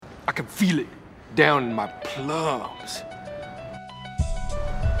can feel it down in my plums.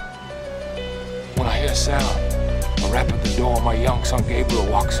 When I hear a sound, a rap at the door, my young son Gabriel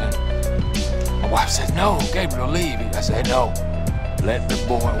walks in. My wife says, no, Gabriel, leave. I said, no, let the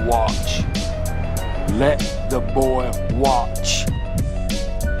boy watch. Let the boy watch.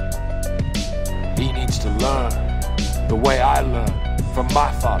 He needs to learn the way I learned from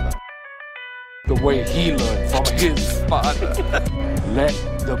my father. The way he learned from his father. Let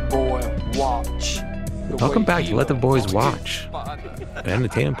the boy watch. Welcome back to Let the Boys Watch, an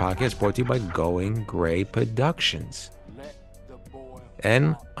entertainment podcast brought to you by Going Gray Productions.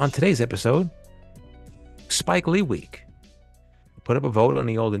 And on today's episode, Spike Lee Week. Put up a vote on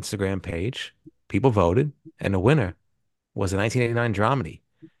the old Instagram page. People voted, and the winner was a 1989 dramedy,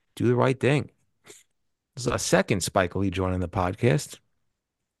 Do the Right Thing. This is our second Spike Lee joining the podcast.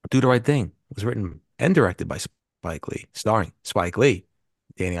 Do the Right Thing was written and directed by Spike Lee, starring Spike Lee,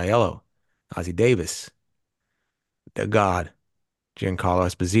 Danny Aiello, Ossie Davis, The God, Giancarlo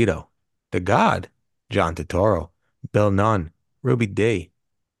Esposito, The God, John Turturro, Bill Nunn, Ruby Dee,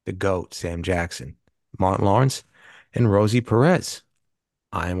 The Goat, Sam Jackson, Martin Lawrence, and Rosie Perez.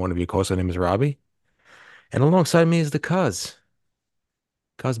 I am one of your hosts. My name is Robbie. And alongside me is the Cuz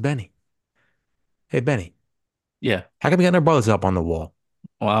Benny. Hey, Benny. Yeah. How come we got our brothers up on the wall?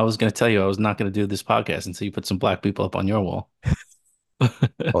 Well, I was going to tell you I was not going to do this podcast until you put some black people up on your wall.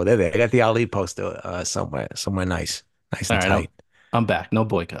 Oh, they're there. I got the Ali poster somewhere nice and All right, tight. I'm back. No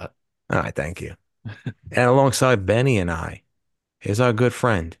boycott. All right, thank you. And alongside Benny and I is our good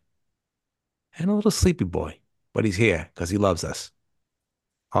friend and a little sleepy boy, but he's here because he loves us.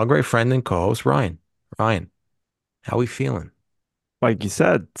 Our great friend and co-host, Ryan. Ryan, how we feeling? Like you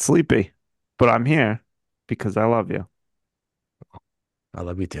said, sleepy, but I'm here because I love you. I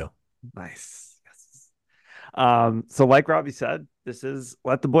love you too. Nice. Yes. So like Robbie said, this is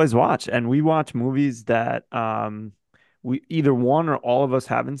Let the Boys Watch, and we watch movies that we either one or all of us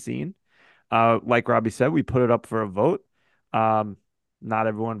haven't seen. Like Robbie said, we put it up for a vote. Not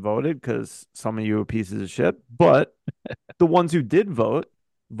everyone voted because some of you are pieces of shit, but the ones who did vote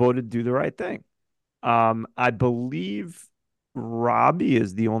voted Do the Right Thing. I believe Robbie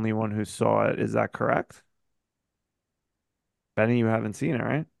is the only one who saw it. Is that correct? Benny, you haven't seen it,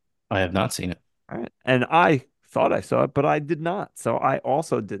 right? I have not seen it. All right. And I thought I saw it, but I did not. So I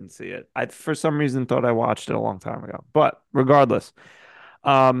also didn't see it. I, for some reason, thought I watched it a long time ago. But regardless,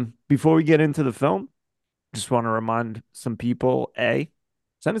 before we get into the film, just want to remind some people,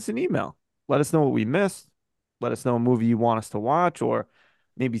 send us an email. Let us know what we missed. Let us know a movie you want us to watch, or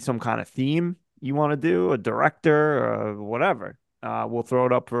maybe some kind of theme you want to do, a director or whatever. We'll throw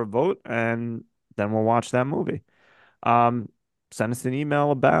it up for a vote, and then we'll watch that movie. Send us an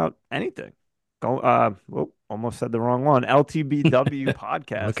email about anything. Go, almost said the wrong one. LTBW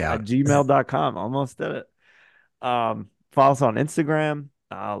podcast at gmail.com. Almost did it. Follow us on Instagram.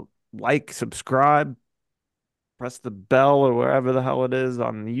 Like, subscribe, press the bell or wherever the hell it is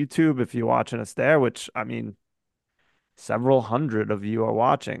on YouTube if you're watching us there, which, I mean, several hundred of you are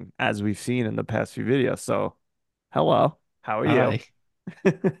watching, as we've seen in the past few videos. So, hello. How are you?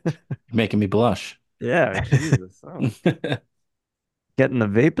 You're making me blush. Yeah, Jesus. Oh. Getting the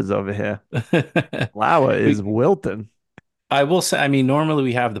vapors over here. Lauer is wilting. I will say, I mean, normally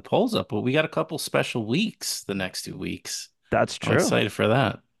we have the polls up, but we got a couple special weeks the next 2 weeks. That's true. I'm excited for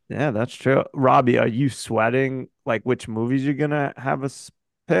that. Yeah, that's true. Robbie, are you sweating like which movies you're gonna have us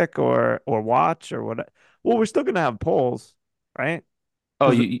pick or watch or what? Well, we're still gonna have polls, right?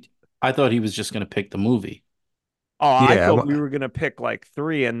 Oh, I thought he was just going to pick the movie. Oh, I thought we were gonna pick like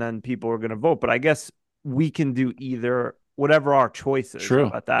 3 and then people were gonna vote, but I guess we can do either, whatever our choice is. True.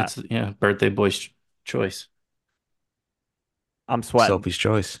 About that. It's, birthday boy's choice. I'm sweating. Sophie's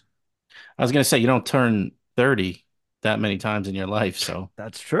choice. I was going to say, you don't turn 30 that many times in your life, so.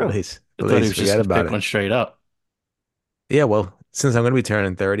 That's true. Please, I thought he was just forget about pick it. one straight up. Yeah, well, since I'm going to be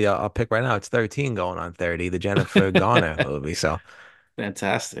turning 30, I'll pick right now. It's 13 going on 30, the Jennifer Garner movie. So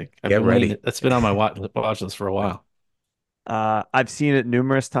fantastic. Get ready. That's been on my watch list for a while. I've seen it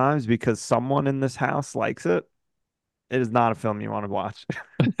numerous times because someone in this house likes it. It is not a film you want to watch.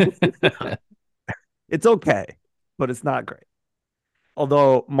 It's okay, but it's not great.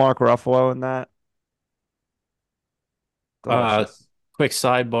 Although Mark Ruffalo in that. Quick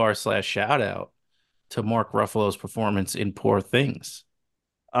sidebar / shout out to Mark Ruffalo's performance in Poor Things.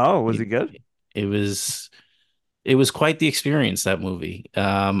 Oh, was he good? It was quite the experience, that movie.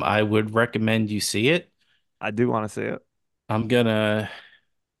 I would recommend you see it. I do want to see it.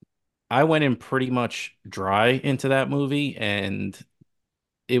 I went in pretty much dry into that movie, and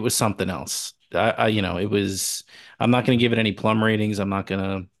it was something else. I'm not going to give it any plum ratings. I'm not going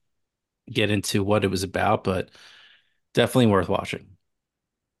to get into what it was about, but definitely worth watching.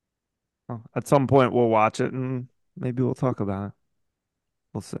 Well, at some point, we'll watch it and maybe we'll talk about it.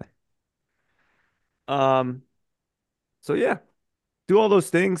 We'll see. Um, so yeah, do all those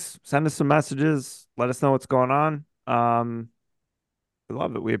things. Send us some messages. Let us know what's going on. We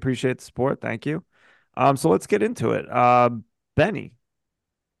love it. We appreciate the support. Thank you. So let's get into it. Benny,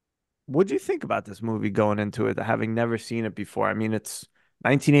 what do you think about this movie going into it, having never seen it before? I mean, it's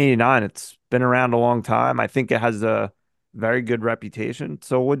 1989. It's been around a long time. I think it has a very good reputation.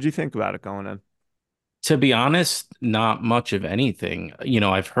 So what do you think about it going in? To be honest, not much of anything.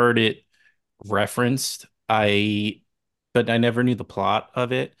 I've heard it referenced. But I never knew the plot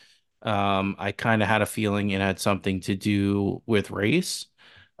of it. I kind of had a feeling it had something to do with race.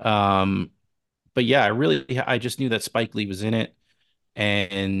 Um, but yeah, I just knew that Spike Lee was in it,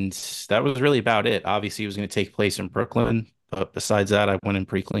 and that was really about it. Obviously, it was going to take place in Brooklyn, but besides that, I went in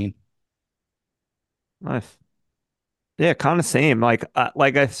pretty clean. Nice. Yeah, kind of same. Like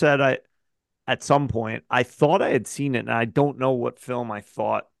I said, I at some point I thought I had seen it, and I don't know what film I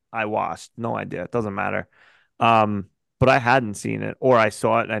thought I watched. No idea. It doesn't matter. Um, but I hadn't seen it, or I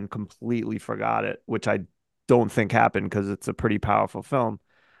saw it and completely forgot it, which I don't think happened because it's a pretty powerful film.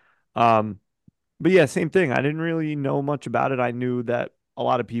 Um, but yeah, same thing. I didn't really know much about it. I knew that a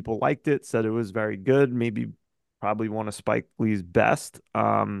lot of people liked it, said it was very good, maybe probably one of Spike Lee's best.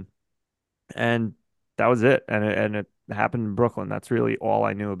 And that was it. And it happened in Brooklyn. That's really all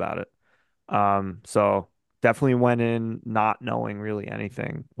I knew about it. So definitely went in not knowing really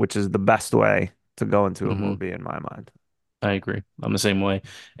anything, which is the best way to go into a Hmm. movie in my mind. I agree. I'm the same way.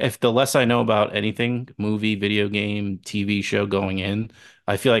 If the less I know about anything, movie, video game, TV show going in,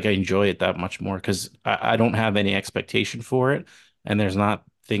 I feel like I enjoy it that much more because I don't have any expectation for it, and there's not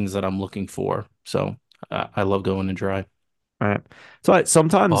things that I'm looking for. So I love going in dry. All right. So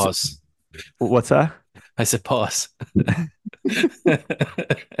sometimes, Pause. what's that? I said pause.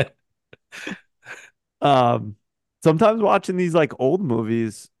 Um, Sometimes watching these like old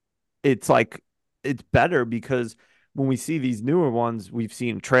movies, it's like it's better because when we see these newer ones, we've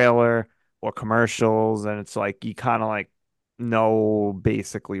seen trailer or commercials, and it's like you kind of like know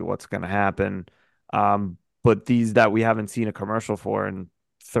basically what's going to happen. But these that we haven't seen a commercial for in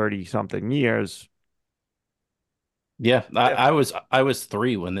 30 something years. Yeah, Yeah. I was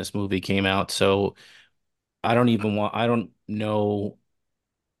 3 when this movie came out, so I don't know.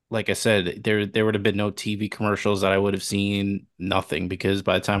 Like I said, there would have been no TV commercials that I would have seen, nothing, because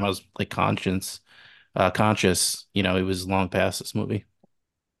by the time I was like conscious, it was long past this movie.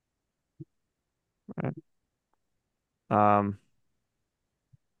 Right. Um,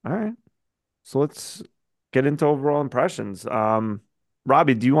 all right. So let's get into overall impressions.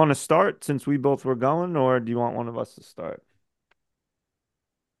 Robbie, do you want to start since we both were going, or do you want one of us to start?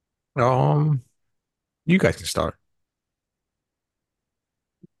 Um, you guys can start.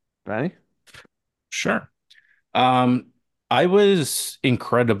 Benny? Sure. Um, I was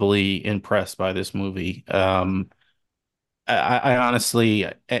incredibly impressed by this movie. I honestly,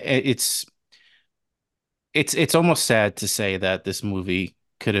 it's almost sad to say that this movie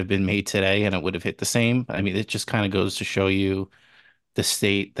could have been made today and it would have hit the same. I mean, it just kind of goes to show you the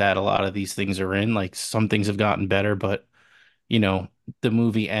state that a lot of these things are in. Like some things have gotten better, but you know, the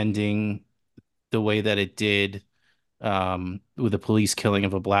movie ending the way that it did, with the police killing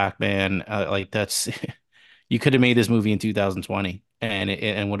of a black man, like that's you could have made this movie in 2020 and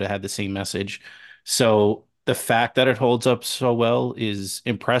it would have had the same message. So the fact that it holds up so well is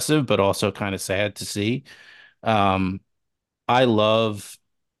impressive, but also kind of sad to see. Um, I love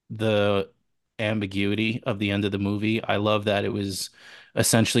the ambiguity of the end of the movie. I love that it was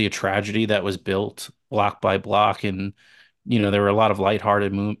essentially a tragedy that was built block by block, and there were a lot of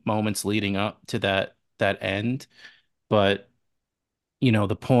lighthearted moments leading up to that end. But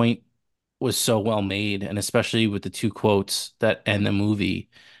the point was so well made, and especially with the two quotes that end the movie,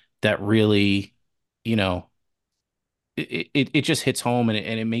 that really, you know, it just hits home, and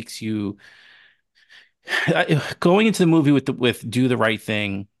it makes you going into the movie with do the right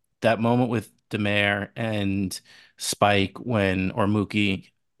thing. That moment with Demare and Spike or Mookie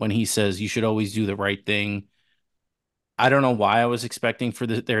when he says you should always do the right thing. I don't know why I was expecting for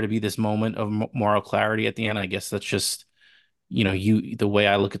there to be this moment of moral clarity at the end. I guess that's just the way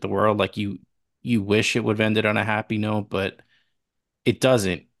I look at the world. Like you wish it would have ended on a happy note, but it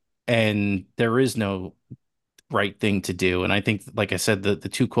doesn't, and there is no right thing to do. And I think, like I said, the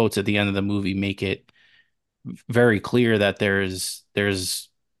two quotes at the end of the movie make it very clear that there's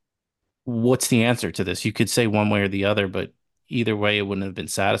what's the answer to this. You could say one way or the other, but either way, it wouldn't have been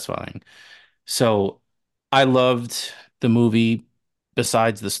satisfying. So I loved the movie.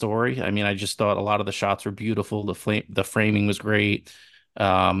 besides the story. I mean, I just thought a lot of the shots were beautiful. The framing was great.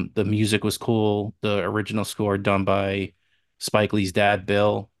 The music was cool. The original score done by Spike Lee's dad,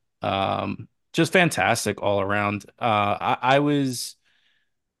 Bill. Just fantastic all around. I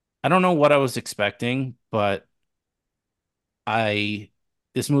don't know what I was expecting, but I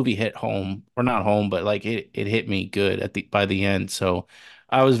this movie hit home, or not home, but like it hit me good at the by the end. So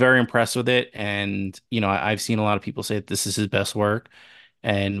I was very impressed with it. And I've seen a lot of people say that this is his best work.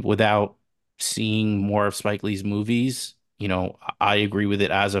 And without seeing more of Spike Lee's movies, I agree with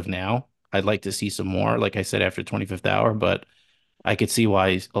it as of now. I'd like to see some more, like I said, after 25th Hour, but I could see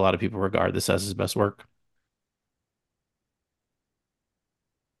why a lot of people regard this as his best work.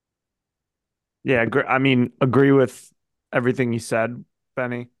 Yeah, I mean, agree with everything you said,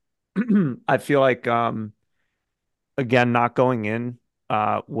 Benny. I feel like again, not going in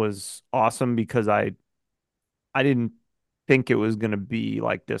was awesome because I didn't think it was going to be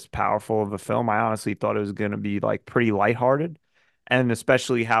like this powerful of a film. I honestly thought it was going to be like pretty lighthearted, and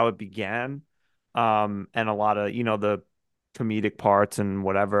especially how it began, and a lot of, the comedic parts and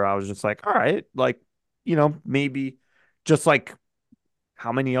whatever. I was just like, all right, like, maybe just like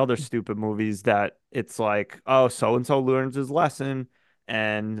how many other stupid movies that it's like, oh, so and so learns his lesson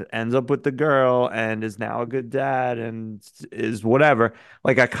and ends up with the girl and is now a good dad and is whatever.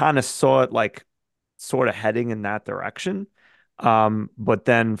 Like I kind of saw it like sort of heading in that direction. But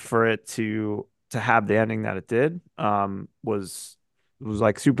then for it to have the ending that it did, was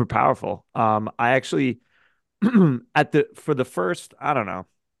like super powerful. I actually at the for the first, I don't know,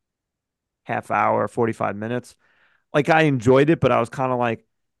 half hour, 45 minutes, like I enjoyed it, but I was kind of like,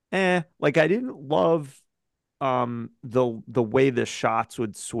 like I didn't love the way the shots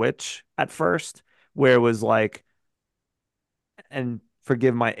would switch at first, where it was like, and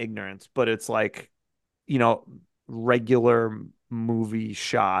forgive my ignorance, but it's like, you know, regular movie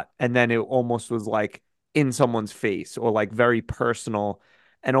shot. And then it almost was like in someone's face or like very personal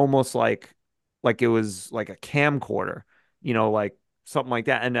and almost like it was like a camcorder, like something like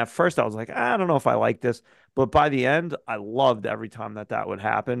that. And at first I was like, I don't know if I like this. But by the end, I loved every time that that would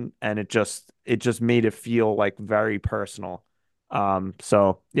happen. And it just made it feel like very personal.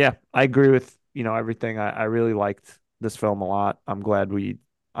 So yeah, I agree with, everything. I really liked this film a lot. I'm glad we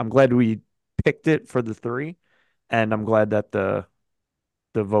picked it for the three, and I'm glad that the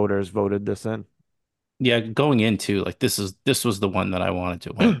voters voted this in. Yeah, going into like this was the one that I wanted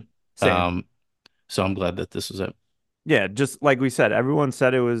to win. Same. Um, so I'm glad that this was it. Yeah, just like we said, everyone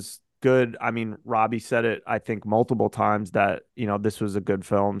said it was good. I mean, Robbie said it, I think, multiple times that, this was a good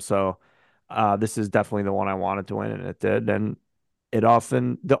film. So this is definitely the one I wanted to win, and it did. And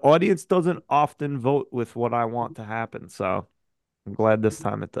the audience doesn't often vote with what I want to happen. So I'm glad this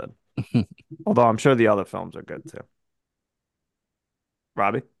time it did. Although I'm sure the other films are good too.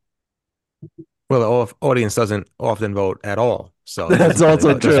 Robbie? Well, the audience doesn't often vote at all, so That's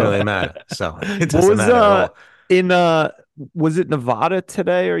also it doesn't true. really matter. So it What doesn't was matter at all. in was it Nevada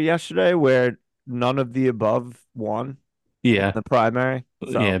today or yesterday where none of the above won in Yeah, the primary?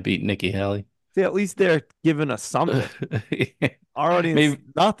 yeah, So beat Nikki Haley. see, at least they're giving us something. Our audience, Maybe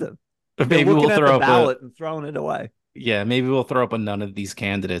nothing. They're maybe looking we'll at the throw up a ballot and throwing it away. yeah, maybe we'll throw up a none of these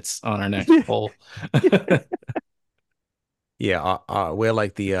candidates on our next poll. Yeah, we're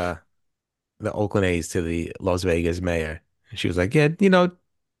like the Oakland A's to the Las Vegas mayor. And she was like, "Yeah,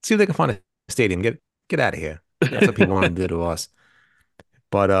 see if they can find a stadium. Get out of here." That's what people want to do to us.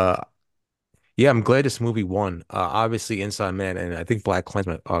 But yeah, I'm glad this movie won. Obviously, Inside Man and I think Black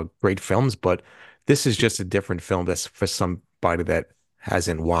Klansman are great films, but this is just a different film that's for somebody that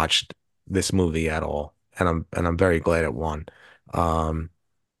hasn't watched this movie at all. And I'm very glad it won. Um,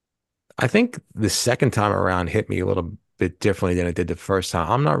 I think the second time around hit me a little bit differently than it did the first time.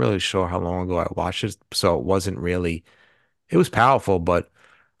 I'm not really sure how long ago I watched it, so it was powerful, but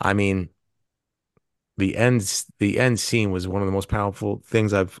I mean, the end scene was one of the most powerful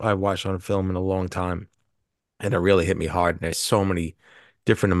things I've watched on a film in a long time. And it really hit me hard. And there's so many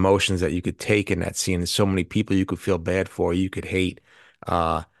different emotions that you could take in that scene. There's so many people you could feel bad for, you could hate.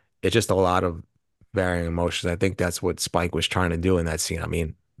 Uh, it's just a lot of varying emotions. I think that's what Spike was trying to do in that scene. I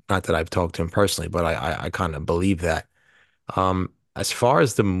mean, not that I've talked to him personally, but I kind of believe that. As far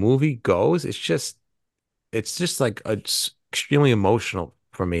as the movie goes, it's just like it's extremely emotional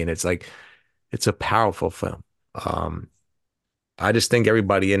for me, and it's a powerful film. Um, I just think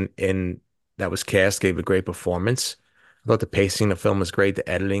everybody in that was cast gave a great performance. I thought the pacing of the film was great. The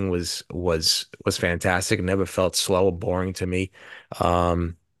editing was fantastic. It never felt slow or boring to me.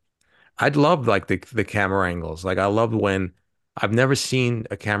 Um, I'd love like the camera angles. Like I love when I've never seen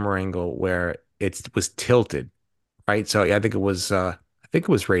a camera angle where it was tilted, right? So yeah, I think it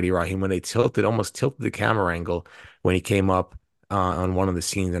was Rady Rahim when they almost tilted the camera angle when he came up on one of the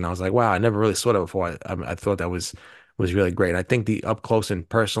scenes, and I was like, wow, I never really saw that before. I thought that was really great. I think the up close and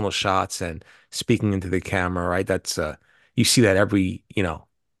personal shots and speaking into the camera, right? That's you see that every,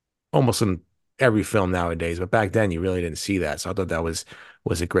 almost in every film nowadays, but back then you really didn't see that. So I thought that was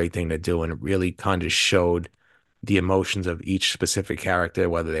a great thing to do, and it really kind of showed the emotions of each specific character,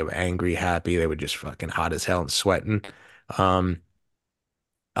 whether they were angry, happy, they were just fucking hot as hell and sweating. Um,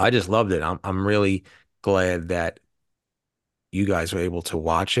 I just loved it. I'm really glad that you guys were able to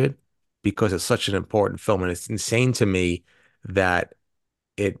watch it because it's such an important film, and it's insane to me that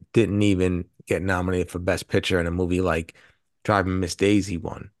it didn't even get nominated for Best Picture in a movie like Driving Miss Daisy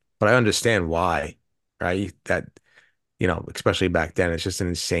won. But I understand why, right? That, especially back then, it's just an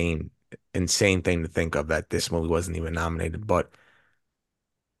insane thing to think of that this movie wasn't even nominated. But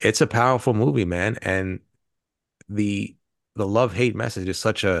it's a powerful movie, man. And the the love-hate message is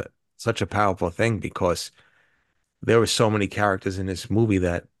such a powerful thing because there were so many characters in this movie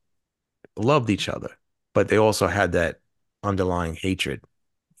that loved each other, but they also had that underlying hatred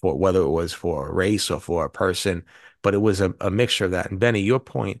for whether it was for a race or for a person, but it was a mixture of that. And Benny, your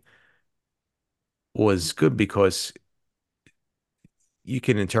point was good because you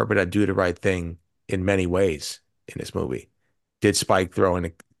can interpret that do the right thing in many ways in this movie. Did Spike throw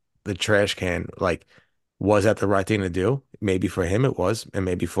in the trash can? Like, was that the right thing to do? Maybe for him it was, and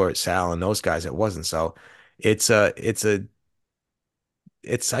maybe for Sal and those guys it wasn't. So it's I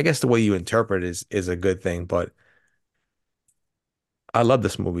guess the way you interpret it is a good thing. But I love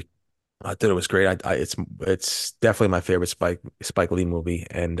this movie. I thought it was great. It's definitely my favorite Spike Lee movie,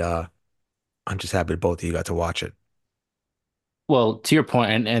 and I'm just happy both of you got to watch it. Well, to your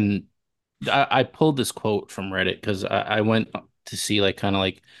point, and I pulled this quote from Reddit because I went to see like kind of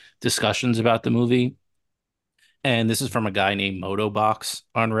like discussions about the movie, and this is from a guy named Motobox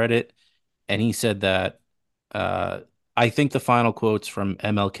on Reddit, and he said that uh, I think the final quotes from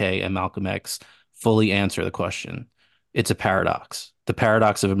MLK and Malcolm X fully answer the question. It's a paradox, the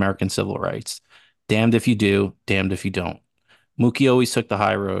paradox of American civil rights. Damned if you do, damned if you don't. Mookie always took the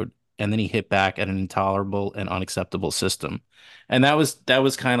high road, and then he hit back at an intolerable and unacceptable system. And that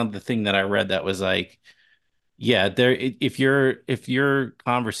was kind of the thing that I read that was like, yeah, if your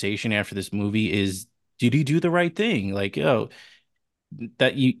conversation after this movie is did he do the right thing? Like, oh,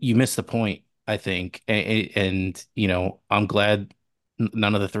 that you missed the point, I think. And I'm glad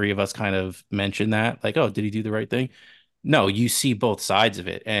none of the three of us kind of mentioned that. Like, oh, did he do the right thing? No, you see both sides of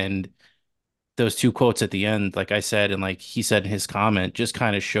it. And those two quotes at the end, like I said, and like he said in his comment, just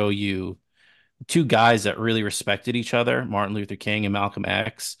kind of show you two guys that really respected each other, Martin Luther King and Malcolm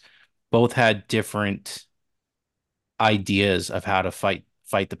X, both had different ideas of how to fight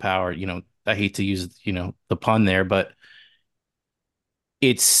the power. I hate to use, the pun there, but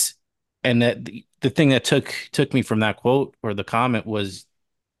it's and that the thing that took me from that quote or the comment was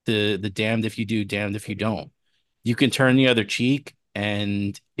the damned if you do, damned if you don't. You can turn the other cheek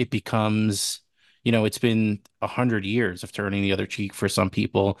and it becomes, it's been 100 years of turning the other cheek for some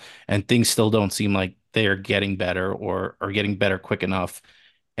people, and things still don't seem like they're getting better or are getting better quick enough.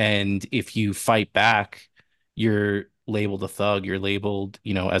 And if you fight back, you're labeled a thug, you're labeled,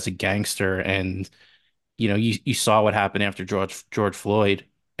 as a gangster. And you saw what happened after George Floyd,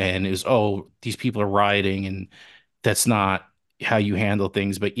 and it was, oh, these people are rioting, and that's not how you handle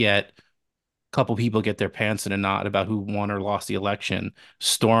things. But yet, a couple people get their pants in a knot about who won or lost the election,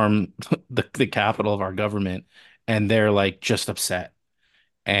 storm the capital of our government, and they're like just upset.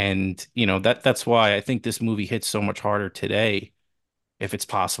 And that's why I think this movie hits so much harder today, if it's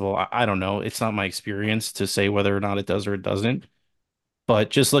possible. I don't know. It's not my experience to say whether or not it does or it doesn't. But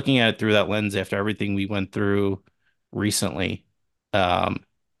just looking at it through that lens after everything we went through recently, um,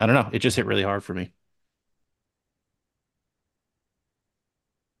 I don't know. It just hit really hard for me.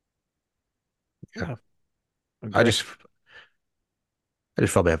 Yeah. I Agree. just I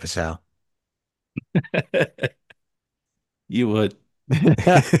just felt bad for Sal. You would. Well,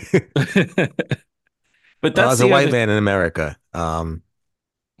 But that's as a the white other. man in America,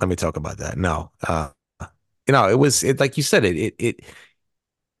 let me talk about that. No, it like you said if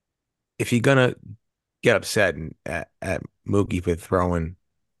you're gonna get upset at Mookie for throwing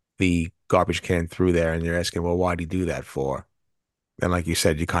the garbage can through there, and you're asking, well, why'd he do that for? And like you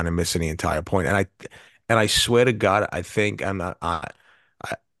said, you're kind of missing the entire point. And I swear to God, I think I'm not. I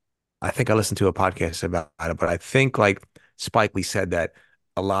I think I listened to a podcast about it, but I think like Spike Lee said that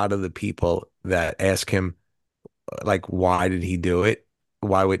a lot of the people that ask him like why did he do it?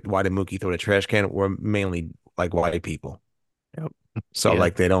 Why did Mookie throw the trash can? Were mainly like white people. Yep. So Yeah.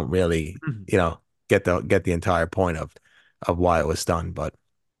 like they don't really, you know, get the entire point of why it was done. But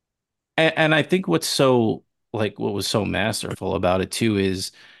And I think what was so masterful about it too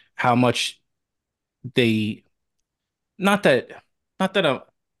is how much they not that not that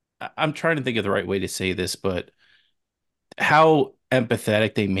I'm trying to think of the right way to say this, but how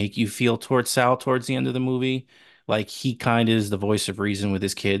empathetic they make you feel towards Sal towards the end of the movie. Like he kind of is the voice of reason with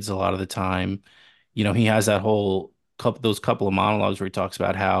his kids a lot of the time. He has that whole couple of monologues where he talks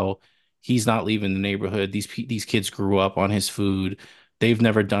about how he's not leaving the neighborhood. These kids grew up on his food. They've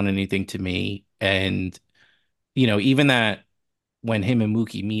never done anything to me. And even that when him and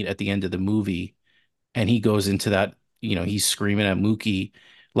Mookie meet at the end of the movie and he goes into that, he's screaming at Mookie,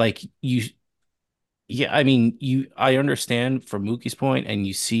 like you yeah, I mean, I understand from Mookie's point, and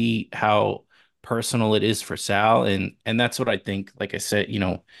you see how personal it is for Sal, and that's what I think. Like I said,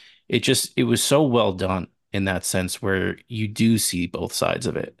 it was so well done in that sense where you do see both sides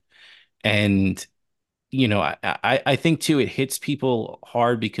of it, and I think too it hits people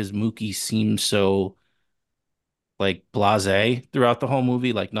hard because Mookie seems so like blasé throughout the whole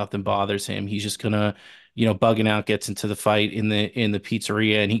movie, like nothing bothers him. He's just gonna, bugging out, gets into the fight in the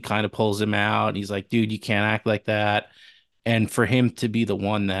pizzeria, and he kind of pulls him out. And he's like, dude, you can't act like that. And for him to be the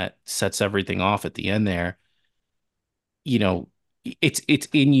one that sets everything off at the end there, you know, it's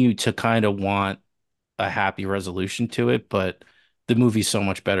in you to kind of want a happy resolution to it, but the movie's so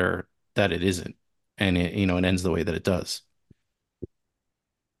much better that it isn't. And it ends the way that it does.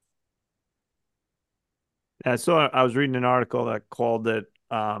 Yeah, so I was reading an article that called it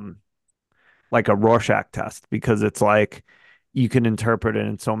like a Rorschach test because it's like you can interpret it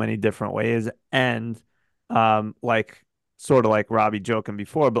in so many different ways and like sort of like Robbie joking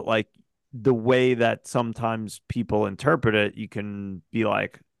before, but like the way that sometimes people interpret it, you can be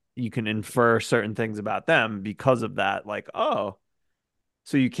like you can infer certain things about them because of that. Like, oh,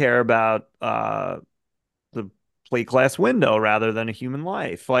 so you care about the plate glass window rather than a human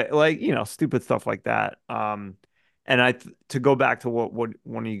life, like stupid stuff like that. And to go back to what one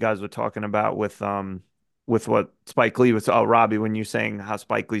of you guys were talking about with what Spike Lee was. Oh, Robbie, when you're saying how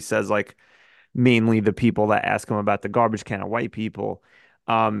Spike Lee says like mainly the people that ask him about the garbage can are white people.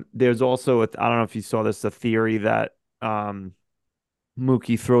 There's also I don't know if you saw this, a theory that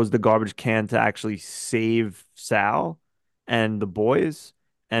Mookie throws the garbage can to actually save Sal and the boys.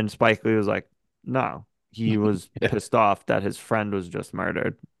 And Spike Lee was like, no, he was Yeah. pissed off that his friend was just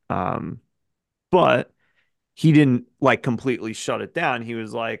murdered. But he didn't like completely shut it down. He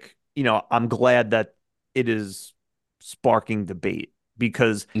was like, I'm glad that it is sparking debate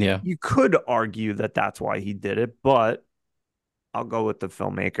because Yeah. you could argue that that's why he did it, but I'll go with the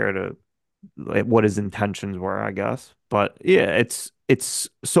filmmaker to like, what his intentions were, I guess. But yeah, it's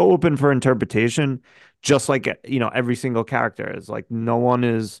so open for interpretation, just like every single character is. Like no one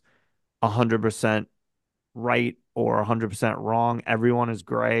is 100% right or 100% wrong. Everyone is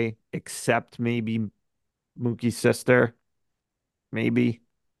gray except maybe Mookie's sister, maybe.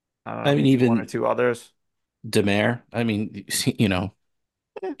 I don't I know, mean, maybe one or even two others. Demare, I mean,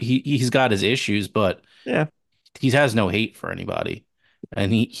 Yeah, he's got his issues, but yeah, he has no hate for anybody.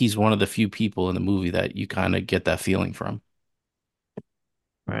 And he's one of the few people in the movie that you kind of get that feeling from.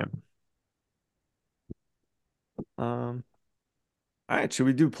 right. Um, all right, should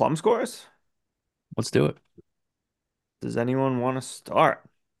we do plum scores? Let's do it. Does anyone want to start?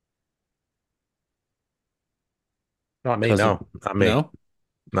 not me, Because no, not me. no?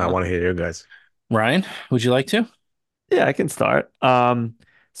 No, I Uh, want to hear you guys. Ryan, would you like to? Yeah, I can start.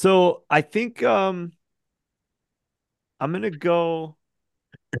 So I think I'm gonna go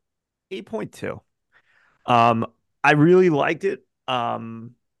 8.2. Um, I really liked it.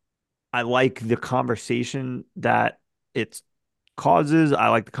 I like the conversation that it causes. I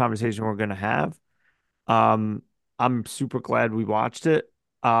like the conversation we're gonna have. Um, I'm super glad we watched it.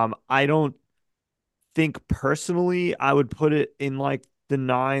 I don't think personally I would put it in like the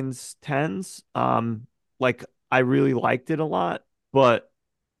nines, tens. Like I really liked it a lot, but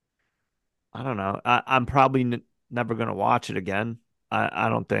I don't know. I'm probably n never gonna watch it again. I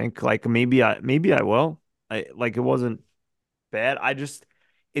don't think. Like maybe I will. Like it wasn't bad.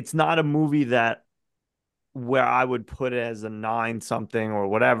 It's not a movie that where I would put it as a nine something or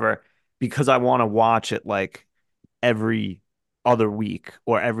whatever because I want to watch it like every other week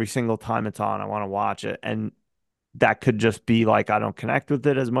or every single time it's on. I want to watch it. And that could just be like I don't connect with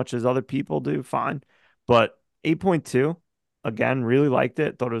it as much as other people do. Fine. But 8.2, again, really liked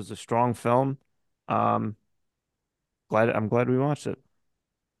it. Thought it was a strong film. Um, I'm glad we watched it.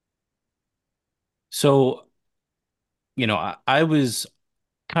 So, I was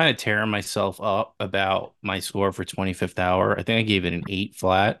kind of tearing myself up about my score for 25th hour. I think I gave it an eight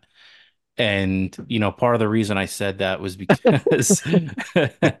flat. And part of the reason I said that was because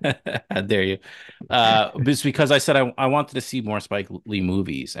how dare you? It's because I said I wanted to see more Spike Lee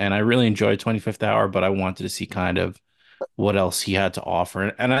movies, and I really enjoyed 25th Hour, but I wanted to see kind of what else he had to offer.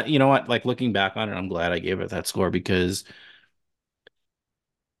 And you know what? Like looking back on it, I'm glad I gave it that score because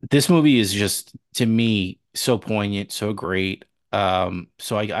this movie is just to me so poignant, so great.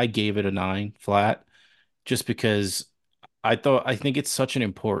 So I gave it a 9 flat just because I think it's such an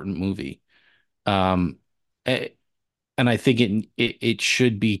important movie. Um, eh, and I think it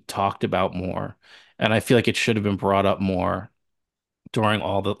should be talked about more. And I feel like it should have been brought up more during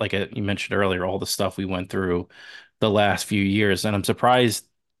all the like you mentioned earlier, all the stuff we went through the last few years. And I'm surprised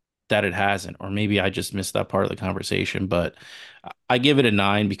that it hasn't, or maybe I just missed that part of the conversation. But I give it a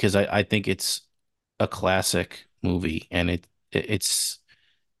 9 because I think it's a classic movie, and it's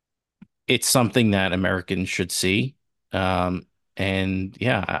something that Americans should see. Um, and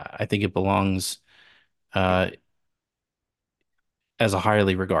yeah, I think it belongs uh, as a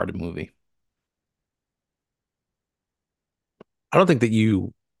highly regarded movie. I don't think that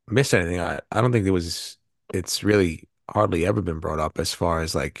you missed anything. I don't think it's really hardly ever been brought up as far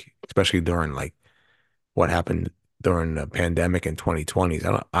as like, especially during like what happened during the pandemic in 2020s.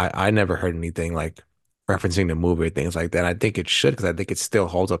 I never heard anything like referencing the movie or things like that. I think it should because I think it still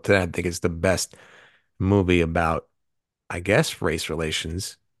holds up to that. I think it's the best movie about, I guess, race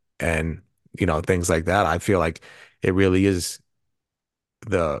relations and, things like that. I feel like it really is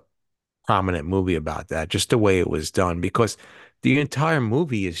the prominent movie about that, just the way it was done, because the entire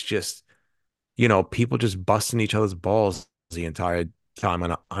movie is just, people just busting each other's balls the entire time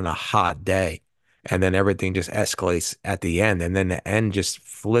on a hot day. And then everything just escalates at the end. And then the end just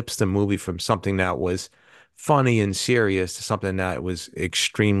flips the movie from something that was funny and serious to something that was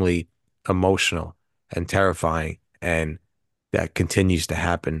extremely emotional and terrifying. And that continues to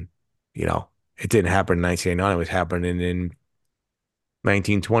happen. You know, it didn't happen in 1989. It was happening in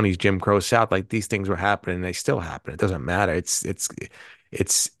 1920s Jim Crow South. Like these things were happening, and they still happen. It doesn't matter. It's.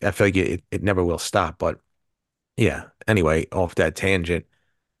 I feel like it never will stop. But yeah. Anyway, off that tangent.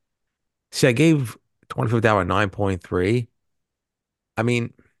 See, I gave 25th Hour 9.3. I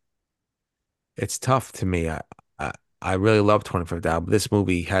mean, it's tough to me. I I really love 25th Hour, but this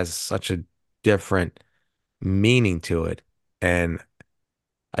movie has such a different meaning to it, and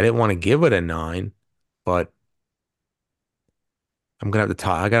I didn't want to give it a 9, but I'm gonna have to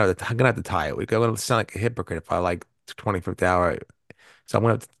tie. I'm gonna have to tie it. We're gonna sound like a hypocrite if I like 25th Hour. So I'm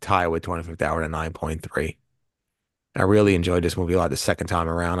gonna have to tie it with 25th Hour to 9.3. I really enjoyed this movie a lot the second time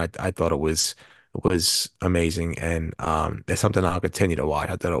around. I thought it was amazing, and it's something I'll continue to watch.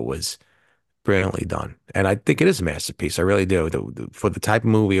 I thought it was brilliantly done, and I think it is a masterpiece. I really do. For the type of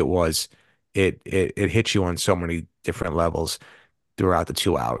movie it was, it hits you on so many different levels throughout the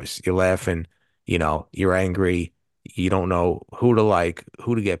 2 hours. You're laughing, you're angry, you don't know who to like,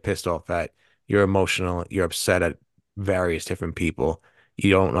 who to get pissed off at. You're emotional, you're upset at various different people.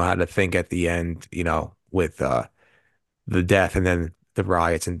 You don't know how to think at the end, with the death and then the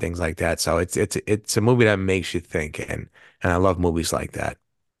riots and things like that. So it's a movie that makes you think, and I love movies like that.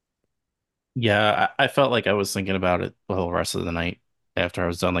 Yeah, I felt like I was thinking about it the whole rest of the night after I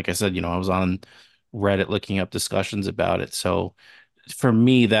was done. Like I said, I was on Reddit looking up discussions about it. So for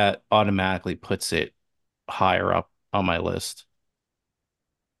me, that automatically puts it higher up on my list.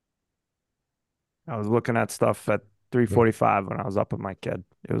 I was looking at stuff at 3:45 when I was up with my kid.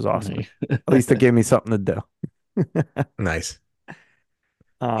 It was awesome. At least it gave me something to do. Nice.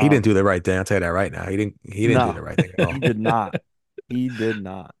 He didn't Um, do the right thing. I'll tell you that right now. He didn't do no, the right thing at he all. did not. He did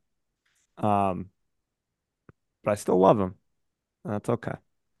not. Um, but I still love him. That's okay.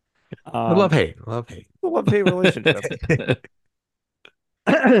 Love Um, hate. Love hate. the love-hate relationship.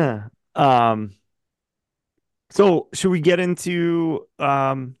 Um, so should we get into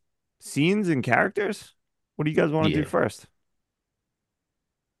scenes and characters? What do you guys want to do Yeah. first?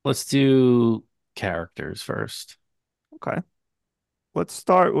 Let's do characters first. Okay. Let's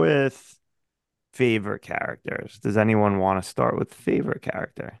start with favorite characters. Does anyone want to start with favorite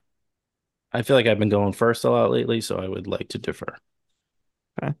character? I feel like I've been going first a lot lately, so I would like to differ.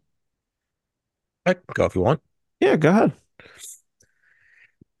 Okay. I can go if you want. Yeah, go ahead.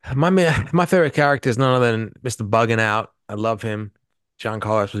 My favorite character is none other than Mr. Bugging Out. I love him.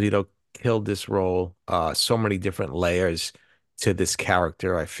 Giancarlo Esposito killed this role. So many different layers to this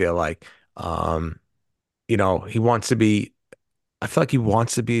character. I feel like, um, he wants to be. I feel like he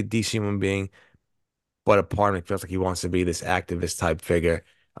wants to be a decent human being, but a part of me feels like he wants to be this activist type figure,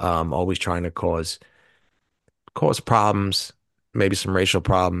 always trying to cause problems, maybe some racial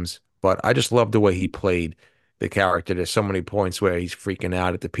problems. But I just love the way he played the character. There's so many points where he's freaking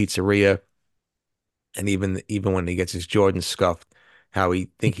out at the pizzeria, and even when he gets his Jordan scuffed, how he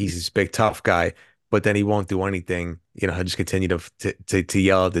think he's this big tough guy, but then he won't do anything. He'll just continue to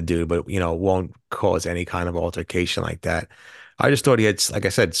yell at the dude, but won't cause any kind of altercation like that. I just thought he had, like I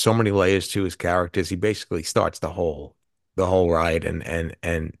said, so many layers to his characters. He basically starts the whole ride,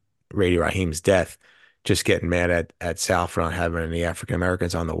 and Radio Raheem's death, just getting mad at Sal for not having any African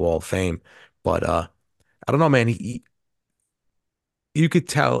Americans on the Wall of Fame. But I don't know, man. You could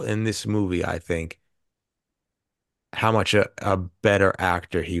tell in this movie, I think, how much a better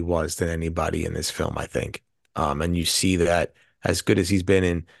actor he was than anybody in this film, I think. And you see that as good as he's been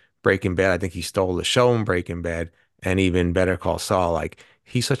in Breaking Bad, I think he stole the show in Breaking Bad, and even Better Call Saul. Like,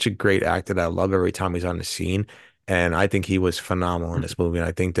 he's such a great actor that I love every time he's on the scene. And I think he was phenomenal in this movie. And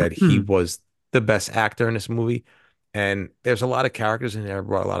I think that he was the best actor in this movie. And there's a lot of characters in there,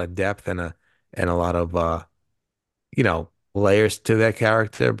 brought a lot of depth and a lot of layers to that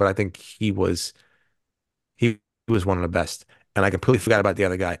character. But I think he was one of the best. And I completely forgot about the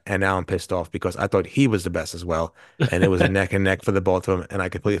other guy. And now I'm pissed off because I thought he was the best as well. And it was a neck and neck for the both of them. And I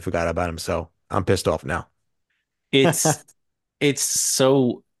completely forgot about him. So I'm pissed off now. It's it's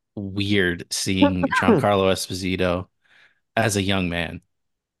so weird seeing Giancarlo Esposito as a young man.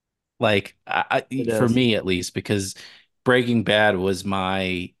 Like It for is. me at least, because Breaking Bad was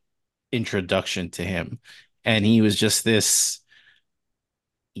my introduction to him. And he was just this,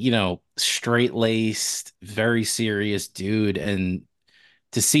 straight-laced, very serious dude. And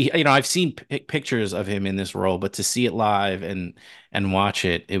to see, I've seen pictures of him in this role, but to see it live and watch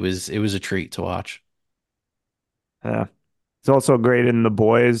it, it was a treat to watch. Yeah. It's also great in The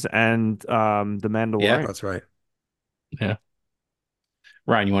Boys and The Yeah, Mandalorian. That's right. yeah.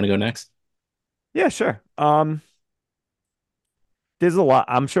 Ryan, you want to go next? Yeah, sure. There's a lot.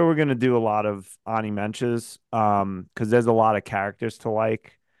 I'm sure we're gonna do a lot of Ani Menches, because there's a lot of characters to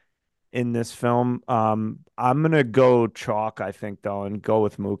like in this film. I'm gonna go chalk, I think, though, and go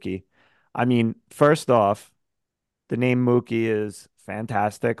with Mookie. I mean, first off, the name Mookie is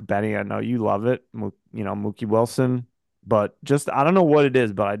fantastic. Benny, I know you love it. Mookie Wilson, but just I don't know what it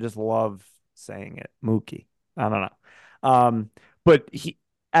is, but I just love saying it. Mookie. I don't know. But he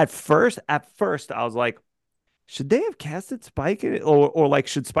at first I was like, should they have casted Spike in it? Or like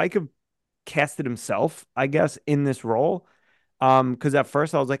should Spike have casted himself, I guess, in this role? Because at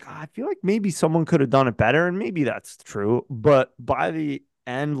first I was like, I feel like maybe someone could have done it better, and maybe that's true. But by the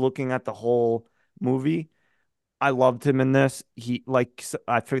end, looking at the whole movie, I loved him in this.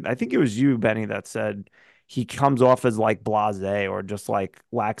 I think it was you, Benny, that said he comes off as like blasé or just like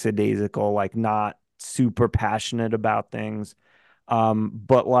lackadaisical, like not super passionate about things.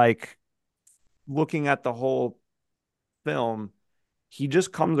 But like looking at the whole film, he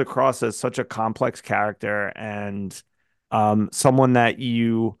just comes across as such a complex character and someone that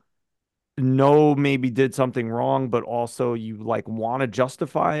you know maybe did something wrong, but also you like want to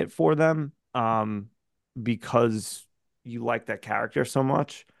justify it for them because you like that character so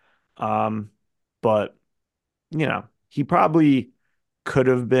much. Um, but he probably could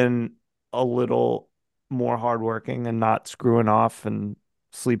have been a little more hardworking and not screwing off and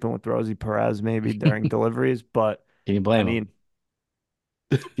sleeping with Rosie Perez maybe during deliveries. But Can you I blame him? mean,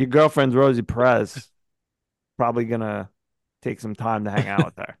 if your girlfriend's Rosie Perez, probably gonna take some time to hang out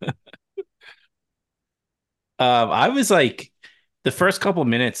with her. I was like, the first couple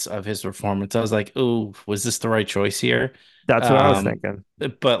minutes of his performance, I was like, "Oh, was this the right choice here?" That's what I was Um, thinking.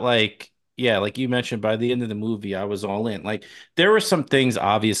 but like, yeah, like you mentioned, by the end of the movie, I was all in. Like, there were some things,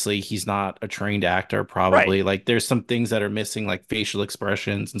 obviously, he's not a trained actor, Right. probably. Like, there's some things that are missing, like facial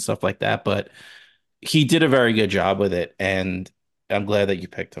expressions and stuff like that. But he did a very good job with it, and I'm glad that you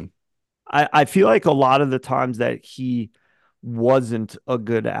picked him. I feel like a lot of the times that he wasn't a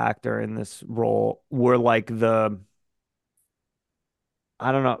good actor in this role were like I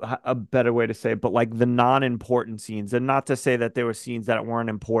don't know a better way to say it, but like the non-important scenes. And not to say that there were scenes that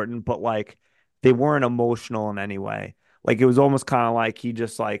weren't important, but like they weren't emotional in any way. Like it was almost kind of like he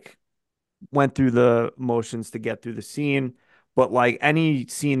just like went through the motions to get through the scene. But like any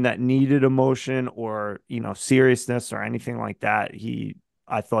scene that needed emotion or, seriousness or anything like that,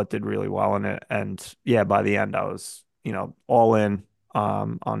 I thought did really well in it. And yeah, by the end I was, all in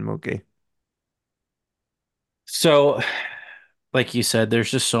on Mookie. So, like you said,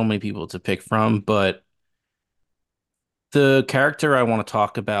 there's just so many people to pick from, but the character I want to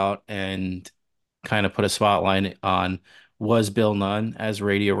talk about and kind of put a spotlight on was Bill Nunn as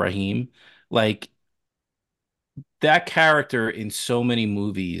Radio Raheem. Like that character in so many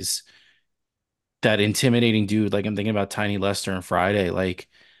movies, that intimidating dude. Like I'm thinking about Tiny Lester and Friday. Like,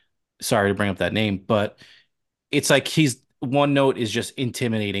 sorry to bring up that name, but it's like he's one note is just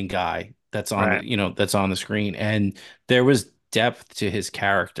intimidating guy that's on Right. the that's on the screen, and there was depth to his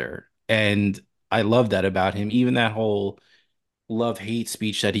character, and I love that about him. Even that whole love hate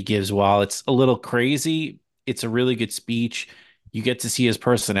speech that he gives, while it's a little crazy, it's a really good speech. You get to see his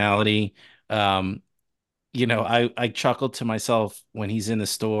personality. Um, I chuckled to myself when he's in the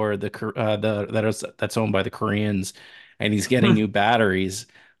store, that's owned by the Koreans, and he's getting Hmm. new batteries.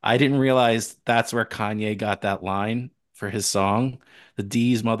 I didn't realize that's where Kanye got that line for his song, the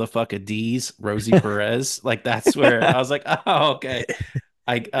D's motherfucker D's, Rosie Perez. Like that's where I was like, oh, okay.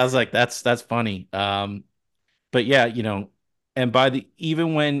 I was like, that's funny. But yeah, and by the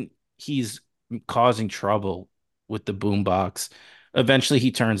even when he's causing trouble with the boombox, eventually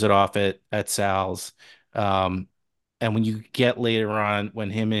he turns it off at Sal's. Um, and when you get later on, when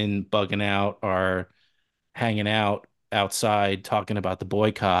him and Bugging Out are hanging out outside talking about the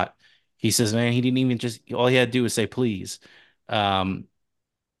boycott, he says, "Man, he didn't even just all he had to do was say please." Um,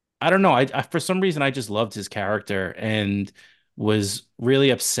 I don't know. I for some reason I just loved his character and was really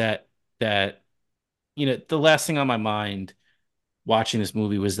upset that the last thing on my mind watching this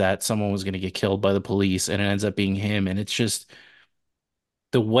movie was that someone was going to get killed by the police, and it ends up being him. And it's just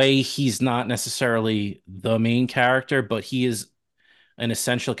the way he's not necessarily the main character, but he is an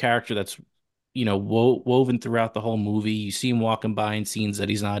essential character that's woven throughout the whole movie. You see him walking by in scenes that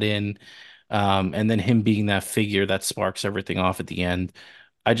he's not in, and then him being that figure that sparks everything off at the end.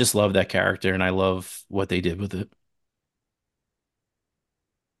 I just love that character, and I love what they did with it.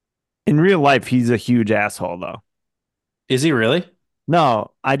 In real life, he's a huge asshole, though. Is he really?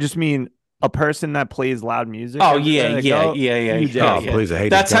 No, I just mean a person that plays loud music Oh yeah, everywhere they yeah, go, yeah, yeah, huge yeah, Oh, yeah. asshole. please, I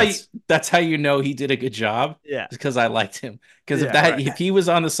hate his That's how you guts. that's how you know he did a good job. Yeah. Because I liked him. Because Yeah, right. if he was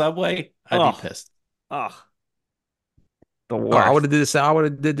on the subway, I'd be Oh, pissed. oh, the Oh, I would worst. have did this. I would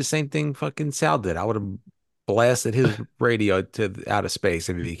have did the same thing fucking Sal did. I would have blasted his radio to outer space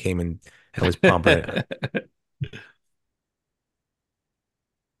if he came in and was pumping it.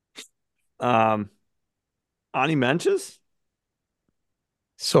 Um, Ani Menches?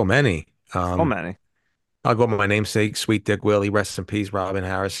 So many. So many. I'll go with my namesake, Sweet Dick Willie. Rest in peace, Robin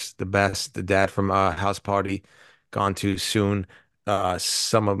Harris, the best. The dad from House Party, gone too soon.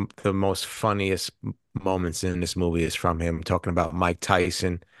 Some of the most funniest moments in this movie is from him talking about Mike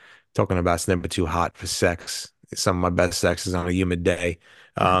Tyson, talking about it's never too hot for sex. Some of my best sex is on a humid day.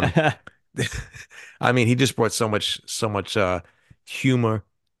 Um, I mean, he just brought so much humor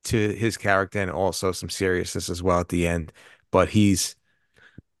to his character and also some seriousness as well at the end. But he's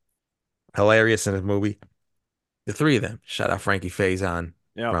hilarious in his movie. The three of them. Shout out Frankie Faison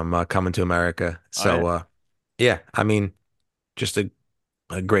Yep. from Coming to America. Oh, yeah. So yeah, I mean, just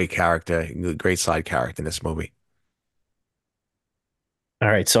a great character, a great side character in this movie. All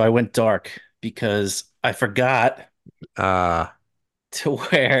right, so I went dark because I forgot Uh to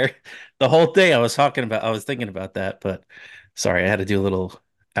wear the whole thing I was thinking about that, but sorry, I had to do a little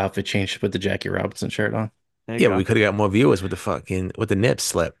outfit change to put the Jackie Robinson shirt on. There you yeah, but we go. could have got more viewers with the fucking with the nip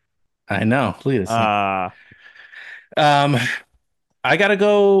slip. I know. Look at this thing. Uh, Um, I gotta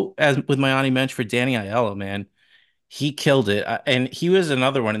go as with my Ani Mensch for Danny Aiello, man. He killed it. And he was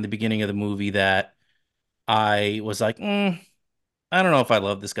another one in the beginning of the movie that I was like, I don't know if I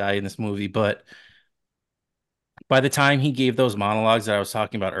love this guy in this movie, but by the time he gave those monologues that I was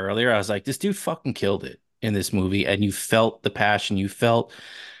talking about earlier, I was like, this dude fucking killed it in this movie. And you felt the passion. You felt,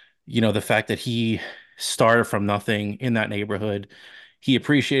 the fact that he started from nothing in that neighborhood. He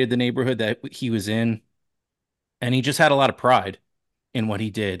appreciated the neighborhood that he was in, and he just had a lot of pride in what he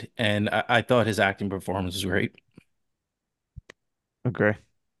did. And I thought his acting performance was great. okay.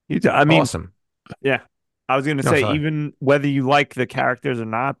 I mean, Awesome. yeah. I was gonna No, say, sorry. even whether you like the characters or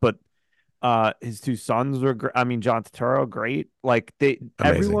not, but his two sons were great. I mean, John Turturro, great. Like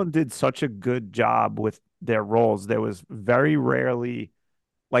Amazing. everyone did such a good job with their roles. There was very rarely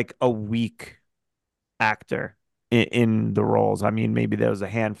like a weak actor in the roles. I mean, maybe there was a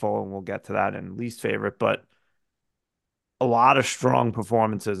handful, and we'll get to that in least favorite, but a lot of strong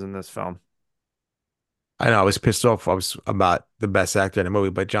performances in this film. I know I was pissed off. I was about the best actor in the movie,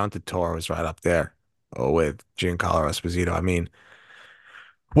 but John Turturro was right up there with Giancarlo Esposito. I mean,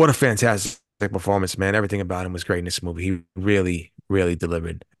 what a fantastic performance, man. Everything about him was great in this movie. He really, really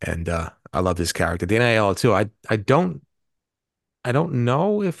delivered. And I love this character. Dana Aiello too. I don't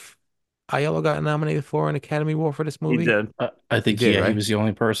know if Aiello got nominated for an Academy Award for this He movie. did. I He think, did, yeah, he right? was the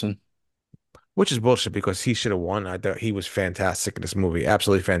only person. Which is bullshit because he should have won. I thought he was fantastic in this movie.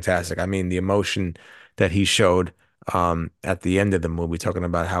 Absolutely fantastic. I mean, the emotion that he showed at the end of the movie, talking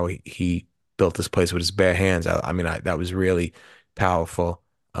about how he built this place with his bare hands. I mean, that was really powerful.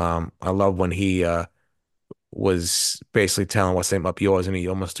 I love when he was basically telling what's name up yours, and he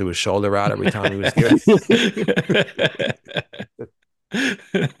almost threw his shoulder out every time he was giving.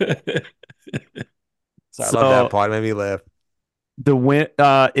 So I love that So part. It made me laugh.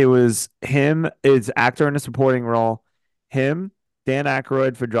 it was him, is actor in a supporting role. Him, Dan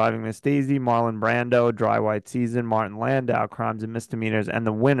Aykroyd for Driving Miss Daisy, Marlon Brando, Dry White Season, Martin Landau, Crimes and Misdemeanors, and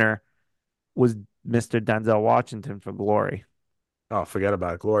the winner was Mr. Denzel Washington for Glory. Oh, forget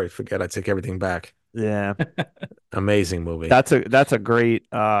about it. Glory. Forget. I take everything back. Yeah. Amazing movie. That's a great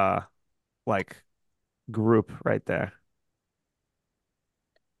like group right there.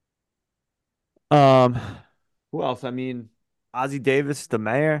 Um, who else? I mean, Ozzie Davis, the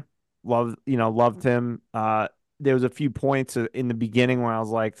mayor, loved him. There was a few points in the beginning where I was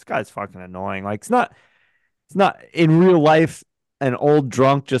like, this guy's fucking annoying. Like, it's not in real life, an old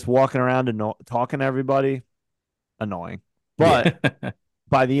drunk just walking around and talking to everybody, annoying. Yeah. But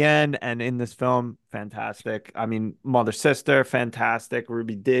by the end and in this film, fantastic. I mean, Mother Sister, fantastic.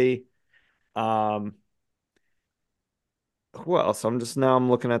 Ruby D. Um, who else? I'm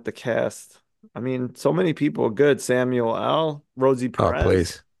looking at the cast. I mean, so many people good. Samuel L. Rosie Oh, Perez,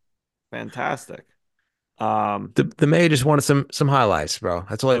 please. fantastic. Um, The mayor just wanted some highlights, bro.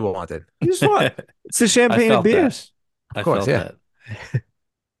 That's all he wanted. you just want it's the I champagne and felt that. beers. Of I course, felt yeah.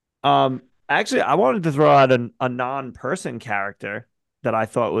 that. Actually, I wanted to throw out a non-person character that I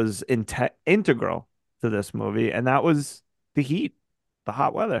thought was integral to this movie, and that was the heat, the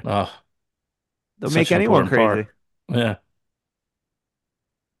hot weather. Oh, They'll make such an anyone important crazy. part. Yeah.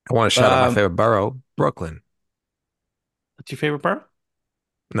 I want to shout out my Um, favorite borough, Brooklyn. what's your favorite part?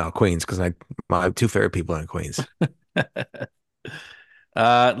 No, Queens, because my two favorite people are in Queens.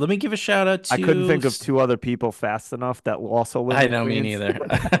 Let me give a shout out I couldn't to. think of two other people fast enough that will also live I in know, me Queens. neither.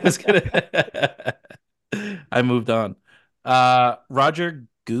 I was gonna. I moved on. Roger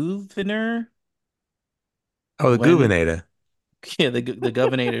Gouverneur. Oh, the When Governator. yeah, the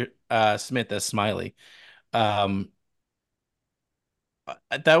Governor Smith as Smiley. Um,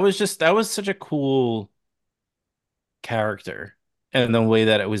 that was such a cool character, and the way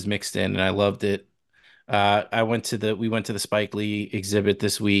that it was mixed in, and I loved it. We went to the Spike Lee exhibit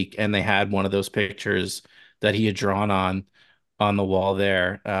this week, and they had one of those pictures that he had drawn on the wall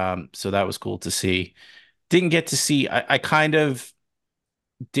there. So that was cool to see. Didn't get to see. I kind of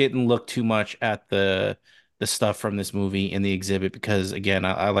didn't look too much at the stuff from this movie in the exhibit because again,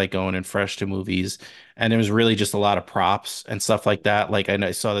 I like going in fresh to movies, and there was really just a lot of props and stuff like that. Like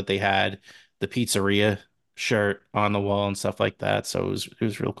I saw that they had the pizzeria shirt on the wall and stuff like that, so it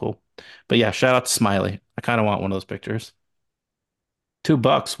was real cool. But yeah, shout out to Smiley. I kind of want one of those pictures.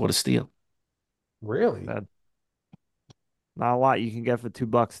 $2, what a steal. Really? Bad. Not a lot you can get for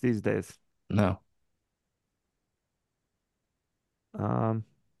 $2 these days. No. Um,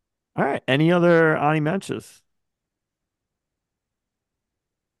 all right. Any other Ani mentions?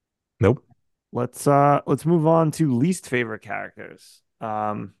 Nope. Let's move on to least favorite characters.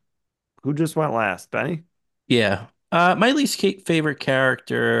 Who just went last? Benny? Yeah. My least favorite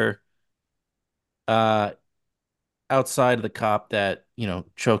character, uh, outside of the cop that,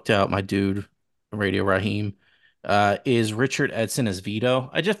 choked out my dude, Radio Raheem, is Richard Edson as Vito.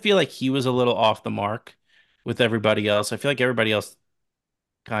 I just feel like he was a little off the mark with everybody else. I feel like everybody else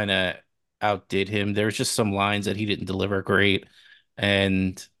kind of outdid him. There was just some lines that he didn't deliver great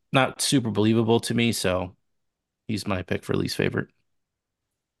and not super believable to me. So he's my pick for least favorite.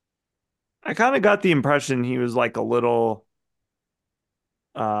 I kind of got the impression he was like a little,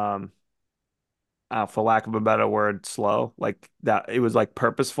 um, for lack of a better word, slow. Like that, it was like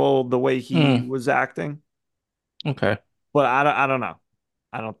purposeful the way he Hmm. was acting. Okay. But I don't know.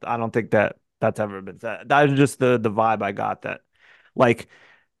 I don't think that's ever been said. That was just the vibe I got that, like,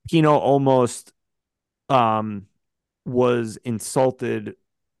 Pino almost um was insulted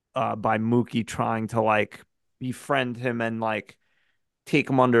by Mookie trying to like befriend him and like take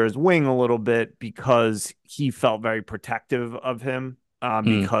him under his wing a little bit because he felt very protective of him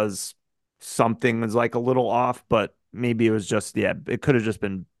Hmm. because something was like a little off, but maybe it was just, yeah, it could have just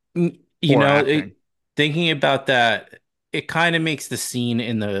been You poor know, acting. thinking about that, it kind of makes the scene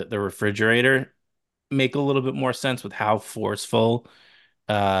in the refrigerator make a little bit more sense with how forceful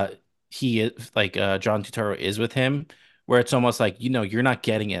uh he is, like John Turturro is with him, where it's almost like, you're not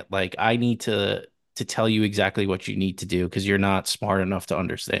getting it. Like I need to tell you exactly what you need to do because you're not smart enough to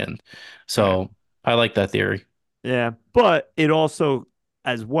understand. All right. So I like that theory. Yeah, but it also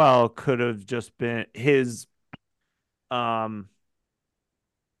as well could have just been his um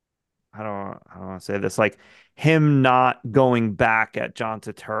I don't want to say this, like him not going back at John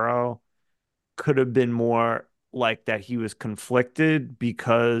Turturro could have been more like that he was conflicted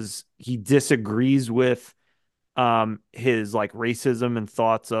because he disagrees with his like racism and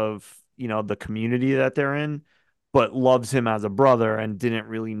thoughts of, the community that they're in, but loves him as a brother and didn't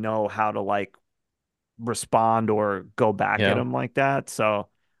really know how to like respond or go back at Yeah. him like that. So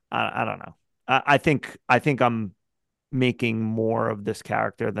I don't know. I think I'm making more of this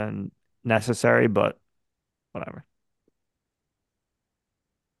character than necessary, but whatever.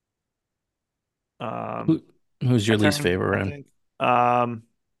 Um, Who, who's my your least turn, favorite, I Ryan? think. Um,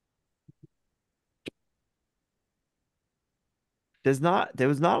 there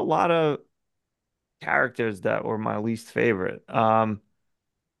was not a lot of characters that were my least favorite. I'm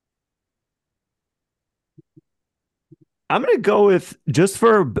gonna go with just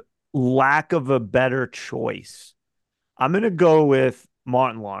for lack of a better choice. I'm gonna go with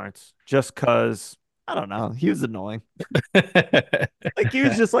Martin Lawrence just because I don't know. He was annoying. Like he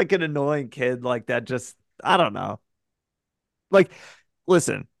was just like an annoying kid like that. Just I don't know. Like,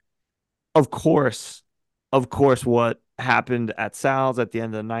 listen, of course, what happened at Sal's at the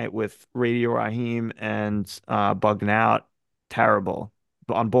end of the night with Radio Raheem and bugging out, terrible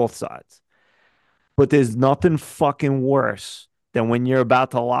on both sides. But there's nothing fucking worse than when you're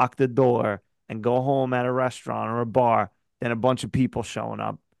about to lock the door and go home at a restaurant or a bar than a bunch of people showing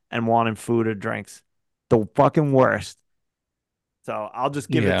up and wanting food or drinks. The fucking worst. So I'll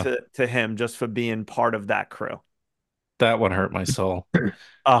just give it Yeah, to him just for being part of that crew. that one hurt my soul.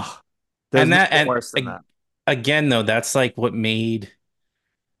 Oh, there's And that nothing and worse than that. again though, that's like what made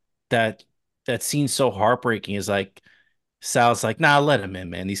that that scene so heartbreaking is like Sal's like, nah, let him in,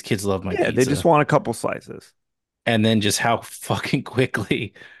 man. These kids love my Yeah, they just pizza. want a couple slices. And then just how fucking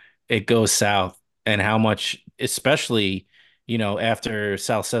quickly it goes south and how much, especially, after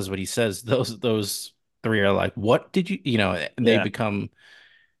Sal says what he says, those three are like, what did you, and they Yeah. become,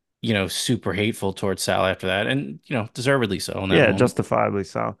 super hateful towards Sal after that. And, deservedly so in that Yeah, moment. justifiably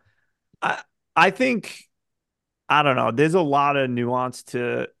so. I I think I don't know. There's a lot of nuance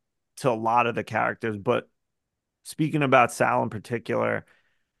to a lot of the characters, but speaking about Sal in particular,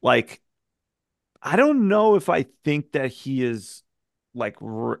 like I don't know if I think that he is like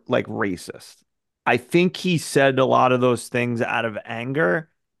racist. I think he said a lot of those things out of anger,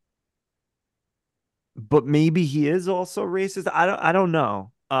 but maybe he is also racist. I don't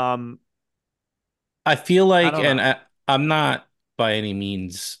know. I feel I like, don't and know. I'm not by any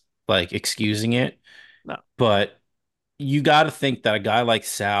means like excusing it, No. but you got to think that a guy like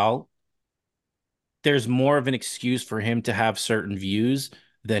Sal, there's more of an excuse for him to have certain views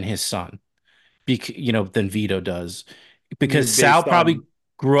than his son, than Vito does, You because mean Sal based probably on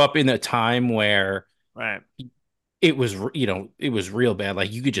grew up in a time where right, it was real bad.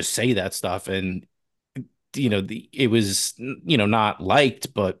 Like you could just say that stuff, and it was not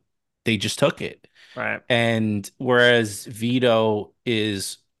liked, but they just took it. right, And whereas Vito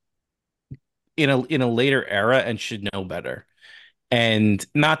is in a later era and should know better. And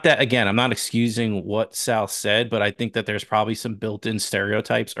not that, again, I'm not excusing what Sal said, but I think that there's probably some built-in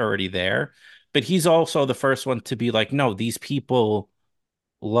stereotypes already there. But he's also the first one to be like, no, these people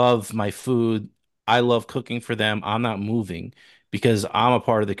love my food. I love cooking for them. I'm not moving because I'm a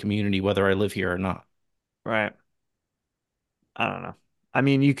part of the community, whether I live here or not. right. I don't know. I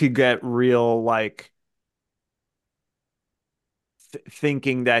mean, you could get real like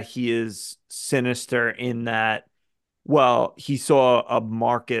thinking that he is sinister in that, well, he saw a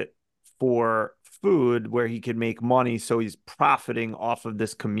market for food where he could make money, so he's profiting off of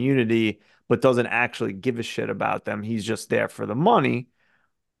this community, but doesn't actually give a shit about them. He's just there for the money.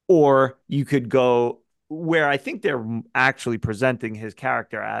 Or you could go where I think they're actually presenting his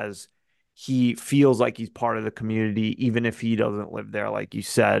character as he feels like he's part of the community, even if he doesn't live there, like you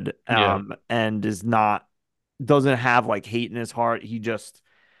said, Yeah. and doesn't have like hate in his heart.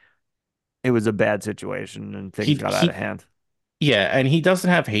 It was a bad situation and things got out of He hand. yeah, and he doesn't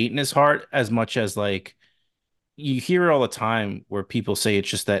have hate in his heart as much as like you hear it all the time where people say it's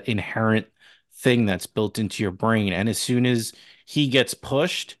just that inherent thing that's built into your brain. And as soon as he gets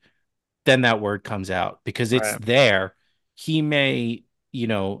pushed, then that word comes out because it's Right. there. He may, you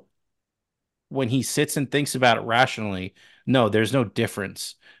know, when he sits and thinks about it rationally, no, there's no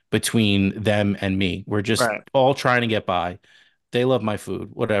difference between them and me. We're just Right. all trying to get by. They love my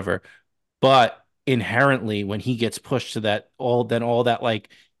food, whatever. But inherently, when he gets pushed to all that like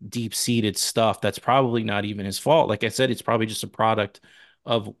deep seated stuff, that's probably not even his fault. Like I said, it's probably just a product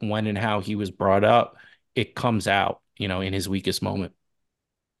of when and how he was brought up. It comes out, in his weakest moment.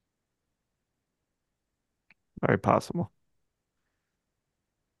 Very possible.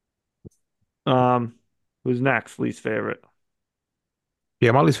 Um, who's next? Least favorite.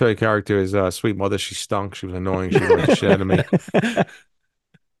 Yeah, my least favorite character is Sweet Mother. She stunk. She was annoying. She annoyed the shit out of me.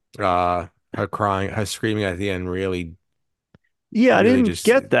 her crying, her screaming at the end Yeah, I really didn't just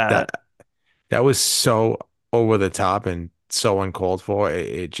get that that. that was so over the top and so uncalled for.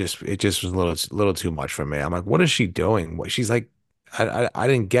 It just was a little too much for me. I'm like, what is she doing? What she's like, I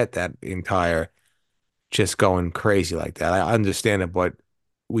didn't get that entire just going crazy like that. I understand it, but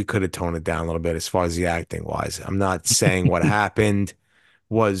we could have toned it down a little bit as far as the acting wise. I'm not saying what happened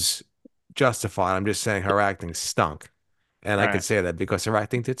was justified. I'm just saying her acting stunk. And I could Right. say that because her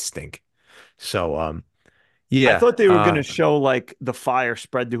acting did stink. So I yeah. thought they were gonna show like the fire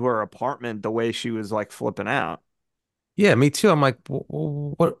spread to her apartment the way she was like flipping out. Yeah, me too. I'm like,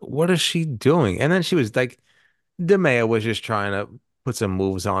 what is she doing? And then she was like, DeMeo was just trying to put some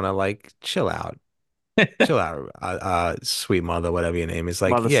moves on her, like, chill out, sweet mother, whatever your name is.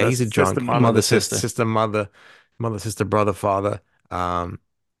 Like, Mother, yeah, he's a sister, drunk mother. Mother, mother, sister. sister, mother, sister, brother, father.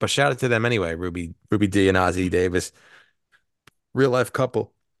 But shout out to them anyway, Ruby D and Ozzy Davis, real life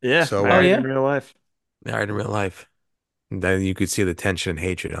couple. Yeah, So Oh married in yeah, real life. married in real life. And then you could see the tension and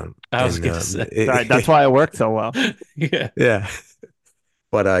hatred on I was in gonna say. Right, that's why it worked so well. Yeah. yeah.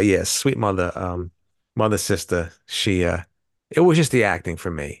 But yeah, sweet mother, mother sister, she it was just the acting for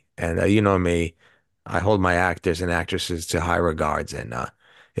me. And you know me, I hold my actors and actresses to high regards, and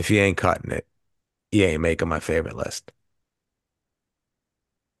if you ain't cutting it, you ain't making my favorite list.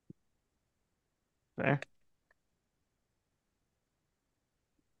 Fair.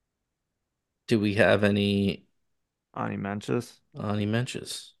 Do we have Ani Menches. any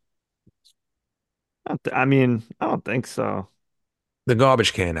mentions? I mean, I don't think so. The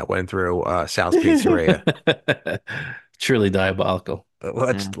garbage can that went through Sal's Pizzeria. Truly diabolical.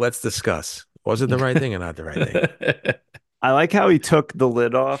 Yeah. Let's discuss. Was it the right thing or not the right thing? I like how he took the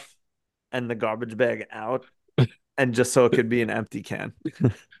lid off and the garbage bag out, and just so it could be an empty can.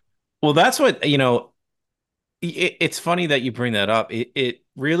 Well, that's what, it's funny that you bring that up. It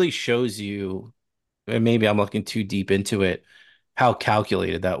really shows you, and maybe I'm looking too deep into it, how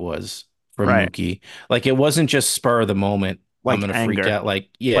calculated that was from Right. Mookie. Like it wasn't just spur of the moment. I'm Like gonna freak anger. out. Like,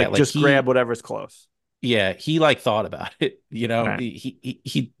 yeah, Like like just grab whatever's close. he like thought about it. Right.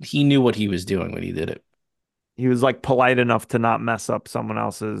 He knew what he was doing when he did it. He was like polite enough to not mess up someone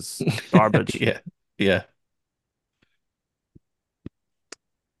else's garbage. Yeah, yeah.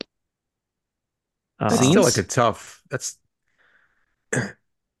 That's still like Um, a tough. That's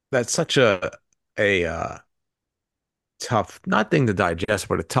such a tough not thing to digest,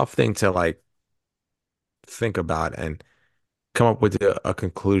 but a tough thing to like think about and come up with a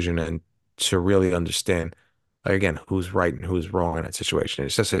conclusion and to really understand, like, again, who's right and who's wrong in that situation.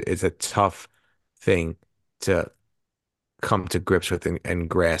 It's a tough thing to come to grips with and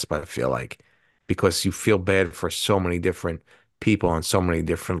grasp, I feel like, because you feel bad for so many different people on so many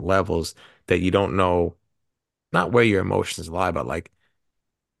different levels that you don't know not where your emotions lie, but like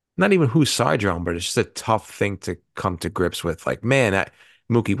not even whose side you're on, but it's just a tough thing to come to grips with. Like, man,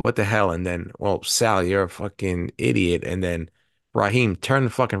 Mookie, what the hell? And then, well, Sal, you're a fucking idiot. And then Raheem, turn the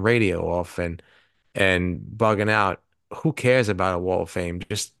fucking radio off and bugging out. Who cares about a wall of fame?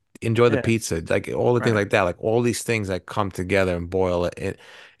 Just enjoy the yeah, pizza. Like all the things right. like that. Like all these things that come together and boil it,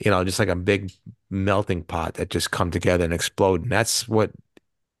 just like a big melting pot that just come together and explode. And that's what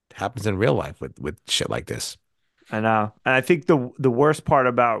happens in real life with shit like this. I know. And I think the worst part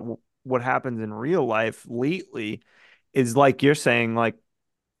about what happens in real life lately is like you're saying, like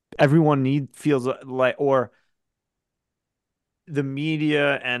everyone feels like, or the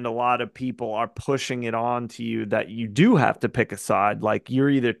media and a lot of people are pushing it on to you that you do have to pick a side. Like you're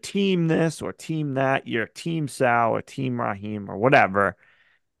either team this or team that. You're team Sal or team Raheem or whatever.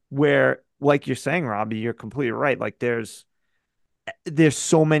 Where, like you're saying, Robbie, you're completely right. Like there's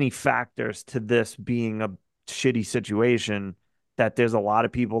so many factors to this being a shitty situation that there's a lot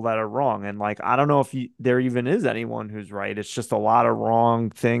of people that are wrong. And like, I don't know if there even is anyone who's right. It's just a lot of wrong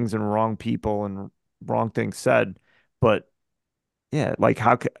things and wrong people and wrong things said. But yeah, like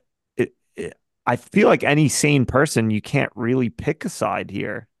how could I feel like any sane person, you can't really pick a side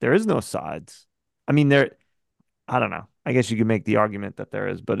here. There is no sides. I mean, I don't know. I guess you could make the argument that there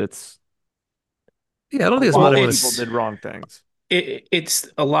is, but it's Yeah, I don't a think it's lot Well, of more people it's did wrong things. it's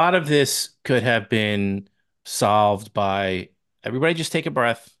a lot of this could have been solved by everybody just take a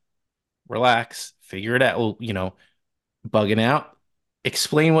breath, relax, figure it out. Well, bugging out,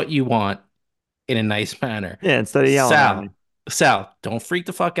 explain what you want in a nice manner. Yeah, instead of yelling at me. Sal, don't freak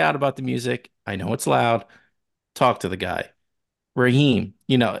the fuck out about the music. I know it's loud. Talk to the guy. Raheem,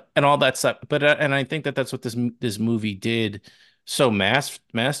 and all that stuff. But and I think that that's what this movie did so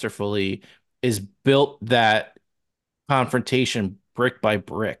masterfully is built that confrontation brick by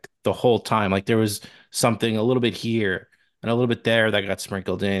brick the whole time. Like there was something a little bit here, and a little bit there that got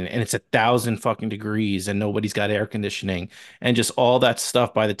sprinkled in, and it's 1,000 fucking degrees, and nobody's got air conditioning, and just all that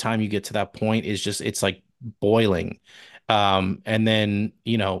stuff. By the time you get to that point, is just it's like boiling. And then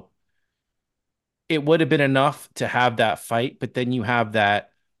it would have been enough to have that fight, but then you have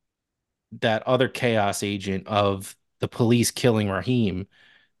that other chaos agent of the police killing Raheem.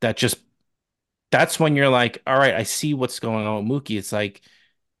 That just that's when you're like, all right, I see what's going on with Mookie. It's like,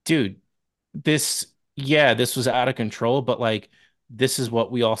 dude, this, yeah, this was out of control, but like, this is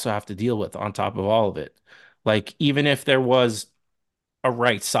what we also have to deal with on top of all of it. Like, even if there was a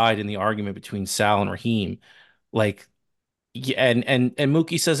right side in the argument between Sal and Raheem, like, yeah, and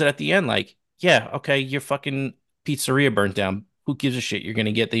Mookie says it at the end, like, yeah, okay, your fucking pizzeria burnt down. Who gives a shit? You're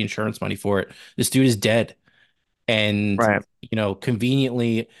gonna get the insurance money for it. This dude is dead, and Right.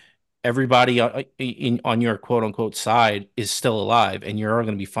 conveniently everybody on your quote unquote side is still alive and you're all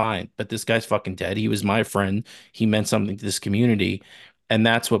going to be fine. But this guy's fucking dead. He was my friend. He meant something to this community. And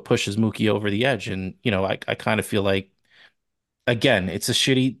that's what pushes Mookie over the edge. And, I kind of feel like, again, it's a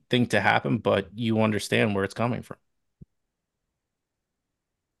shitty thing to happen, but you understand where it's coming from.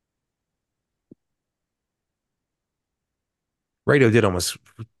 Radio did almost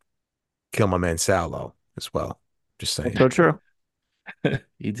kill my man Sal though, as well. Just saying. So true.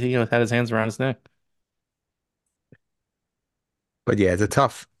 He had his hands around his neck. But yeah, it's a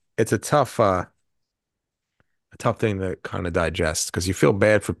tough thing to kind of digest because you feel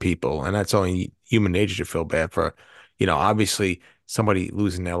bad for people, and that's only human nature to feel bad for. Obviously somebody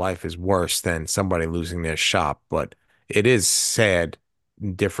losing their life is worse than somebody losing their shop, but it is sad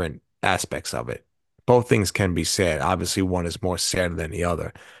in different aspects of it. Both things can be sad. Obviously, one is more sad than the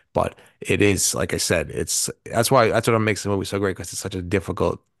other, but it is, like I said, that's what makes the movie so great because it's such a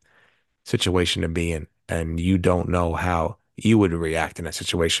difficult situation to be in, and you don't know how you would react in that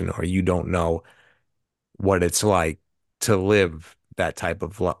situation, or you don't know what it's like to live that type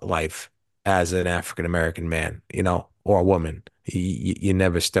of life as an African American man, or a woman. You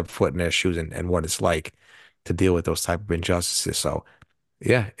never step foot in their shoes, and what it's like to deal with those type of injustices. So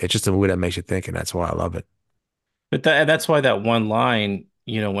yeah, it's just a movie that makes you think, and that's why I love it. But that's why that one line,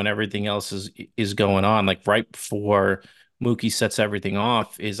 when everything else is going on, like right before Mookie sets everything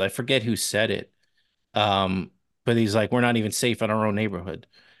off, is I forget who said it. Um, but he's like, we're not even safe in our own neighborhood.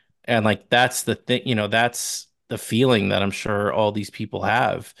 And like that's the thing, that's the feeling that I'm sure all these people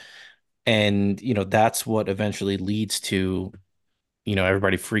have. And that's what eventually leads to,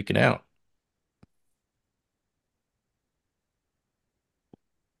 everybody freaking out.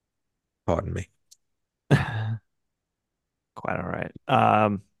 Pardon me. Quite all right.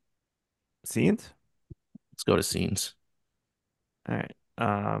 Scenes? Let's go to scenes. All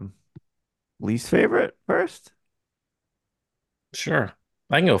right. Least favorite first? Sure.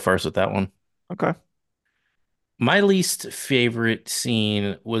 I can go first with that one. Okay. My least favorite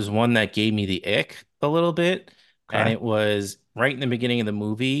scene was one that gave me the ick a little bit, and Okay. it was right in the beginning of the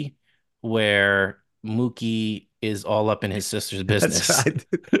movie where Mookie is all up in his sister's That's business.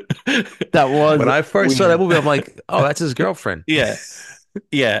 That was When I first saw that weird. movie, I'm like, oh, that's his girlfriend. Yeah.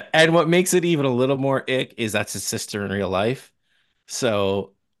 Yeah. And what makes it even a little more ick is that's his sister in real life.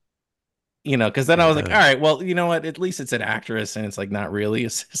 So, because then I was like, all Uh, right, well, you know what? At least it's an actress and it's like not really a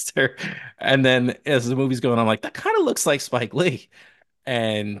sister. And then as the movie's going on, I'm like, that kind of looks like Spike Lee.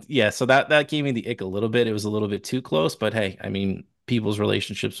 And yeah, so that gave me the ick a little bit. It was a little bit too close, but hey, I mean, people's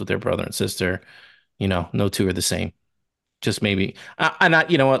relationships with their brother and sister, no two are the same. Just maybe,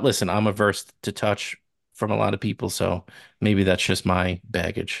 you know what? Listen, I'm averse to touch from a lot of people, so maybe that's just my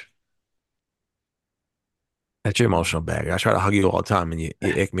baggage. that's your emotional bag. I try to hug you all the time, and you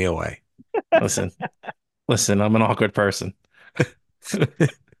ick me away. Listen, listen, I'm an awkward person.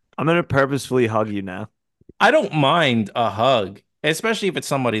 I'm gonna purposefully hug you now. I don't mind a hug, especially if it's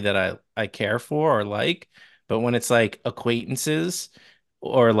somebody that I care for or like. But when it's like acquaintances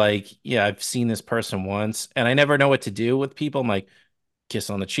or like, yeah, I've seen this person once and I never know what to do with people. I'm like, kiss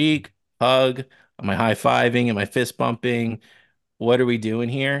on the cheek, hug, am I high-fiving? Am I fist bumping? What are we doing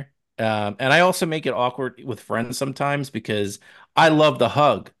here? And I also make it awkward with friends sometimes because I love the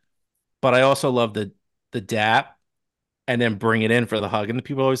hug, but I also love the dap and then bring it in for the hug. And the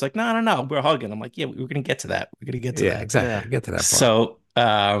people are always like, no, no, no, we're hugging. I'm like, yeah, we're gonna get to that. We're gonna get to Yeah, that. exactly. Yeah. Get to that part. So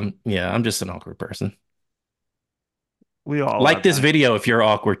yeah, I'm just an awkward person. We all Like are, this man. video if you're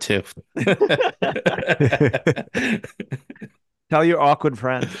awkward too. Tell your awkward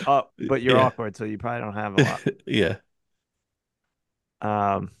friends. Oh, but you're Yeah. awkward, so you probably don't have a lot. Yeah.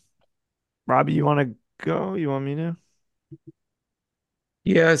 Um, Robbie, you want to go? You want me to?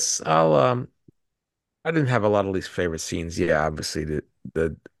 Yes, I didn't have a lot of least favorite scenes. Yeah, obviously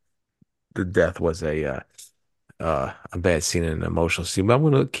the death was a bad scene and an emotional scene, but I'm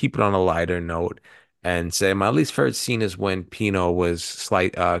gonna keep it on a lighter note and say my least favorite scene is when Pino was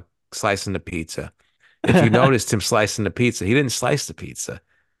slicing the pizza. If you noticed him slicing the pizza, he didn't slice the pizza.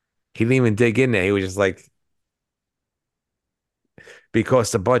 He didn't even dig in there. He was just like,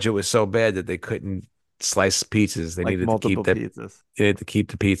 because the budget was so bad that they couldn't slice pizzas. They Like needed to keep multiple that. pizzas. They needed to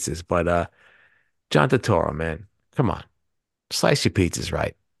keep the pizzas. But John Turturro, man, come on, slice your pizzas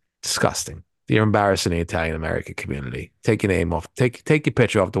right. Disgusting. You're embarrassing the Italian American community. Take your name off. Take your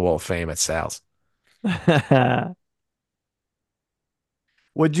picture off the wall of fame at Sal's.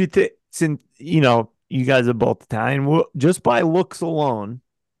 What'd you think? Since you guys are both Italian, just by looks alone,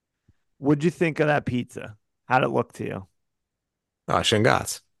 what'd you think of that pizza? How'd it look to you? Oh,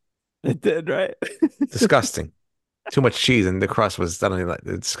 Shingatz. It did, right? Disgusting. Too much cheese and the crust was I don't even like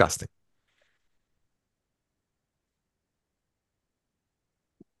it's disgusting.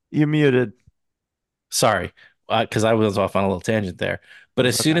 You muted. Sorry, because I was off on a little tangent there. But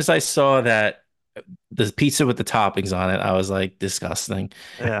as It's soon okay. as I saw that the pizza with the toppings on it, I was like, disgusting.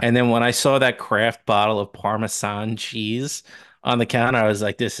 Yeah. And then when I saw that craft bottle of Parmesan cheese on the counter, I was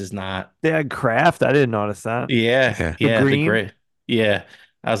like, this is not. They had Kraft. I didn't notice that. Yeah, Yeah. The yeah, the green. great. Yeah.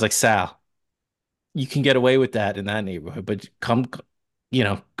 I was like, Sal, you can get away with that in that neighborhood, but go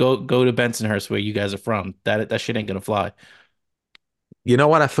to Bensonhurst where you guys are from. That shit ain't gonna fly. You know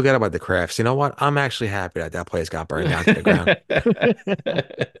what? I forgot about the crafts. You know what? I'm actually happy that that place got burned down to the ground.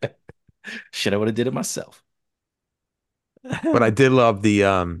 Shit, I would have did it myself. But I did love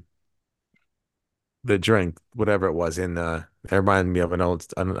the drink, whatever it was in it reminded me of a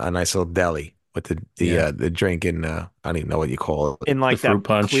nice little deli with Yeah. the drink in I don't even know what you call it. In The like that fruit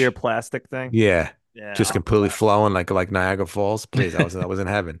punch. clear plastic thing. Yeah. Yeah. Just completely flowing like Niagara Falls. Please, I was in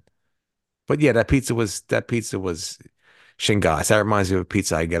heaven. But yeah, that pizza was Shingas. That reminds me of a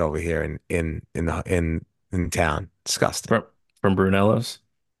pizza I get over here in town. Disgusting. From Brunello's.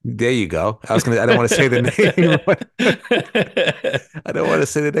 There you go. I don't want to say the name. I don't want to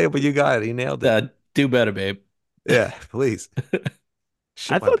say the name, but you got it. You nailed it. Do better, babe. Yeah, please.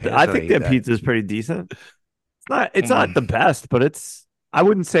 Shit my pants I when think eat their that. pizza is pretty decent. It's not the best, but I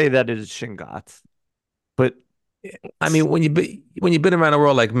wouldn't say that it is Shingatz. But I mean, when you've been around the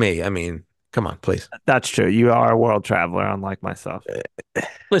world like me, I mean, come on, please. that's true. You are a world traveler, unlike myself.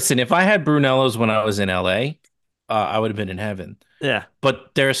 Listen, if I had Brunello's when I was in LA, I would have been in heaven. Yeah.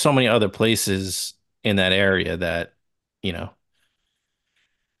 But there are so many other places in that area that, you know,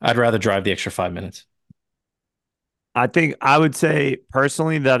 I'd rather drive the extra 5 minutes. I think I would say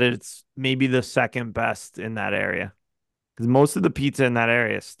personally that it's maybe the second best in that area because most of the pizza in that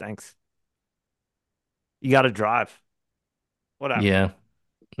area stinks. You got to drive. Whatever. Yeah.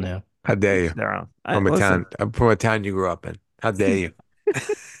 Yeah. How dare you? Each their own. From a Listen, town, I'm from a town you grew up in. How dare you?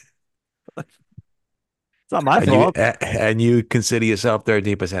 it's not my And fault. and you consider yourself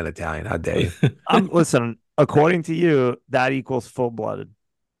 13% Italian. How dare you? Listen, according to you, that equals full-blooded.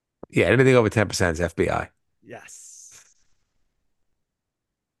 Yeah, anything over 10% is FBI. Yes.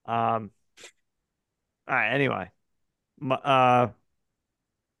 All right, anyway.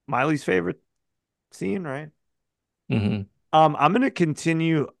 Miley's favorite scene, right? hmm I'm gonna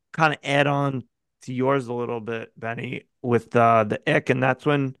continue kind of add on to yours a little bit, Benny, with the ick, and that's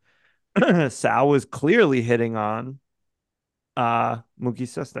when Sal was clearly hitting on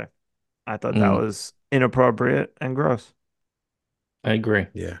Mookie's sister. I thought that Mm, was inappropriate and gross. I agree.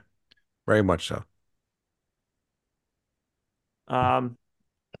 Yeah, very much so. Um,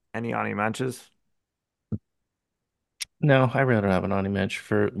 any honorable mentions? No, I really don't have an on match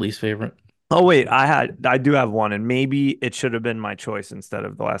for least favorite. Oh wait, I do have one, and maybe it should have been my choice instead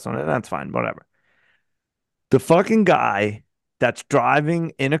of the last one. And that's fine, whatever. The fucking guy that's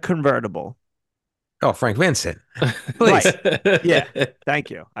driving in a convertible. Oh, Frank Vincent. Right. Please. Yeah. Thank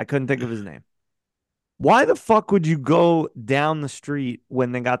you. I couldn't think of his name. Why the fuck would you go down the street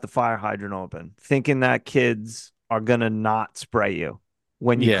when they got the fire hydrant open, thinking that kids are gonna not spray you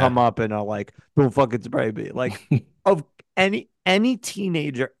when you Yeah. come up and are like, don't fucking spray me? Like, of any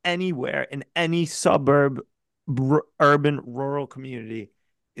teenager anywhere in any suburb, urban, rural community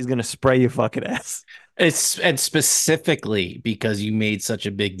is gonna spray your fucking ass. And specifically because you made such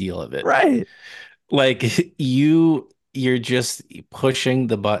a big deal of it. Right. Like you're just pushing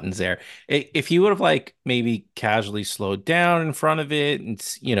the buttons there. If you would have like maybe casually slowed down in front of it and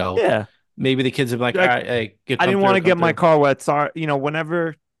Yeah. maybe the kids would be like, all Like, right, hey, I didn't want to get my through. car wet. Sorry,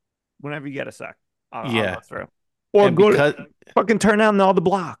 whenever you get a sec, I'll Yeah. go through. Or And go because to fucking turn down the other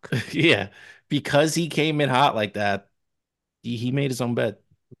block. yeah, because he came in hot like that, he made his own bed.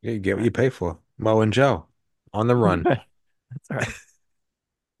 You get what you pay for. Mo and Joe on the run. That's right.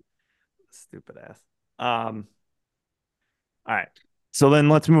 Stupid ass. All right. So then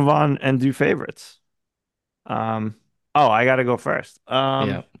let's move on and do favorites. Um, oh, I gotta go first.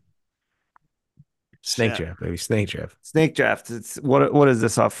 Yeah. Snake Shit. draft, baby. Snake draft. Snake draft. It's what is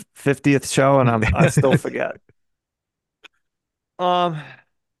this, our 50th show? And I still forget. Um,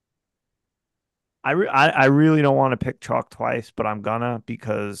 I really don't want to pick chalk twice, but I'm gonna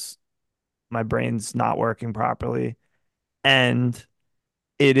because my brain's not working properly. And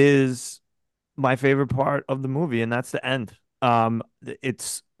it is my favorite part of the movie, and that's the end.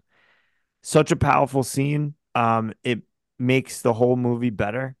 It's such a powerful scene. It makes the whole movie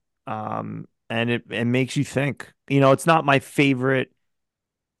better. And it makes you think. It's not my favorite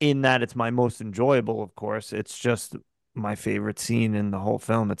in that it's my most enjoyable, of course. It's just my favorite scene in the whole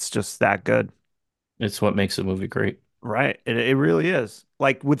film. It's just that good. It's what makes a movie great. Right. It really is.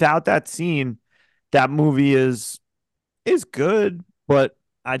 Like without that scene, that movie is good, but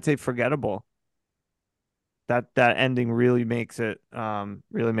I'd say forgettable. That ending really makes it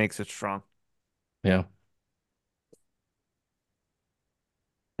strong. Yeah.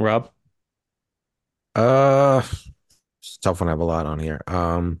 Rob? Uh, it's a tough one. I have a lot on here.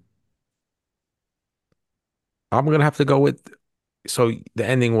 I'm gonna have to go with. So the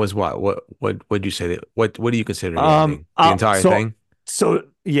ending was what? What would you say? What do you consider the ending? The entire So thing? so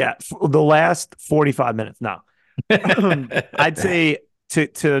yeah, the last 45 minutes. No. I'd say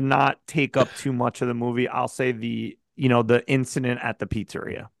to not take up too much of the movie, I'll say the incident at the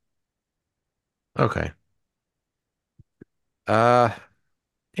pizzeria. Okay. Uh,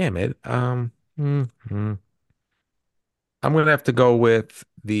 damn it. I'm gonna have to go with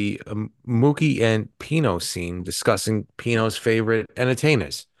the Mookie and Pino scene discussing Pino's favorite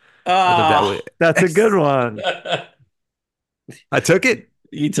entertainers. I thought that Oh, was. That's a good one. I took it.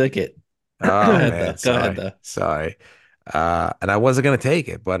 you took it. Go Oh ahead though. man, Go ahead sorry, though. sorry. And I wasn't gonna take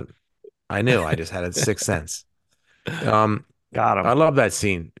it, but I knew. I just had a sixth sense. Um, Got I him. love that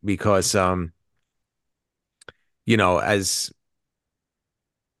scene because as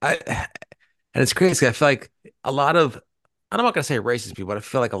I and it's crazy. I feel like a lot of I'm not gonna say racist people, but I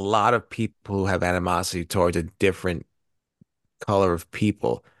feel like a lot of people who have animosity towards a different color of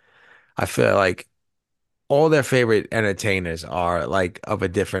people. I feel like all their favorite entertainers are like of a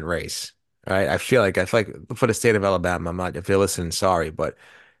different race, right? I feel like for the state of Alabama, I'm not if you're listening, sorry, but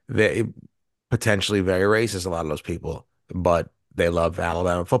they potentially very racist, a lot of those people, but they love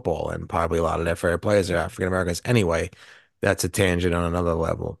Alabama football, and probably a lot of their favorite players are African Americans. Anyway, that's a tangent on another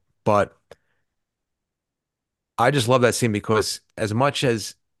level. But I just love that scene because as much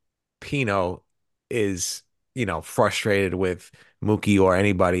as Pino is, frustrated with Mookie or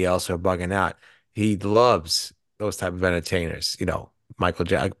anybody else who are bugging out, he loves those type of entertainers,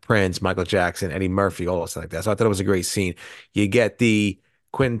 Prince, Michael Jackson, Eddie Murphy, all stuff like that. So I thought it was a great scene. You get the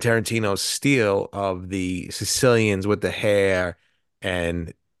Quentin Tarantino steal of the Sicilians with the hair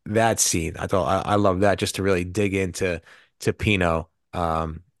and that scene. I love that just to really dig into Pino.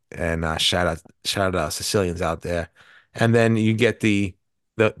 And shout out Sicilians out there. And then you get the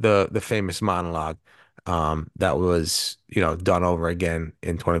famous monologue that was done over again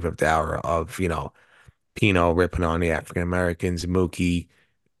in 25th Hour of Pino ripping on the African Americans, Mookie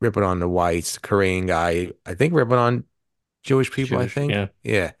ripping on the whites, the Korean guy, I think ripping on Jewish people, I Jewish, think. yeah.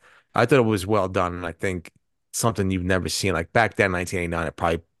 Yeah. I thought it was well done, and I think something you've never seen. Like back then, 1989, it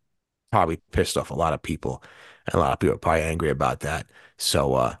probably pissed off a lot of people, and a lot of people are probably angry about that.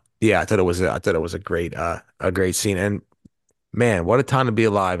 So yeah, I thought it was a great scene. And man, what a time to be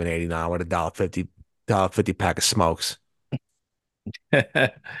alive in '89 with a $1.50 pack of smokes.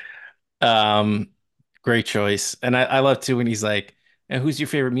 Um, great choice. And I love too when he's like, and who's your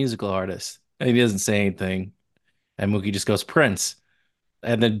favorite musical artist? And he doesn't say anything. And Mookie just goes, Prince.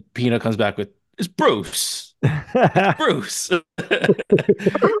 And then Pino comes back with, it's Bruce. It's Bruce.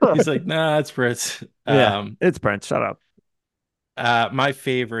 He's like, nah, it's Prince. Yeah, it's Brent. Shut up. My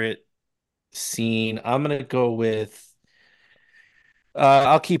favorite scene, I'm gonna go with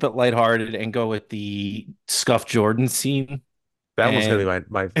I'll keep it lighthearted and go with the Scuff Jordan scene. That was gonna be And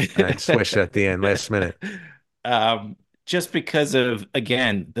my switch at the end, last minute. just because of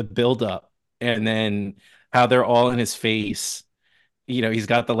again the buildup and then how they're all in his face. He's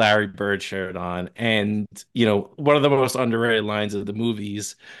got the Larry Bird shirt on, and one of the most underrated lines of the movie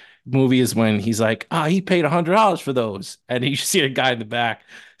is when he's like, he paid $100 for those, and you see a guy in the back.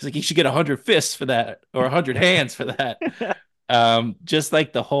 He's like, he should get 100 fists for that or 100 hands for that. Just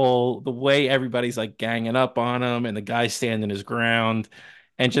like the way everybody's like ganging up on him and the guy standing his ground,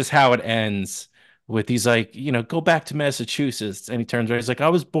 and just how it ends with he's like, go back to Massachusetts, and he turns around, he's like, I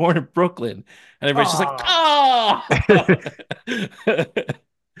was born in Brooklyn, and everybody's just like, Oh. oh,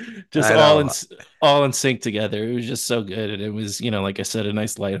 just I all in know. all in sync together. It was just so good, and it was, like I said, a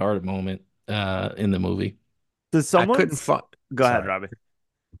nice lighthearted moment in the movie. Does I someone couldn't find. go ahead, Sorry. Robbie?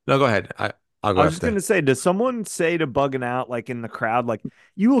 No, go ahead. I'll I go was just after. gonna say, does someone say to Bugging Out, like in the crowd, like,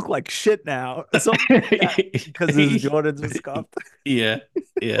 you look like shit now? Something like that because his Jordans were scuffed. Yeah,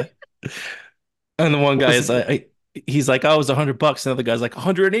 yeah. And the one guy is he's like, "Oh, it was $100." Another guy's like,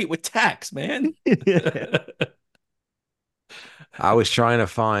 108 with tax, man. I was trying to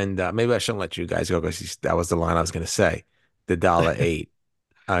find. Maybe I shouldn't let you guys go because that was the line I was going to say. The dollar eight,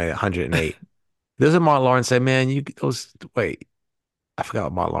 108. Doesn't Martin Lawrence say, "Man, you those wait"? I forgot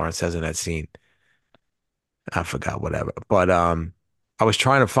what Martin Lawrence says in that scene. I forgot whatever. But I was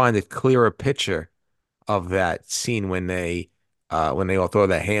trying to find a clearer picture of that scene when they all throw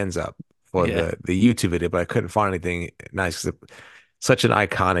their hands up for Yeah. the YouTube video, but I couldn't find anything nice. 'Cause such an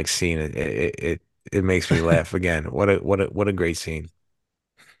iconic scene. It makes me laugh again. What a great scene.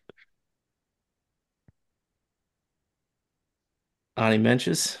 Ani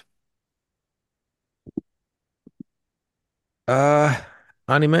mentions. Uh,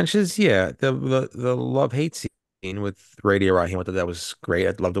 Ani mentions, yeah, the love hate scene with Radio Raheem. I thought that was great.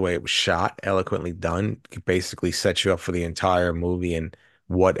 I love the way it was shot, eloquently done. It basically sets you up for the entire movie and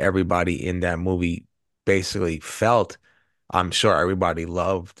what everybody in that movie basically felt. I'm sure everybody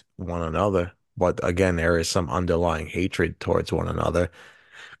loved one another, but again, there is some underlying hatred towards one another,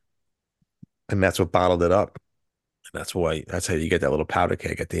 and that's what bottled it up. That's how you get that little powder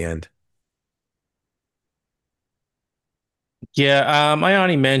keg at the end. Yeah,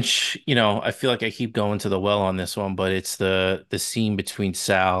 Ioni Mensch, I feel like I keep going to the well on this one, but it's the scene between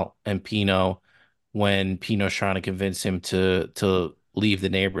Sal and Pino when Pino's trying to convince him to leave the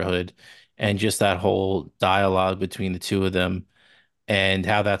neighborhood, and just that whole dialogue between the two of them, and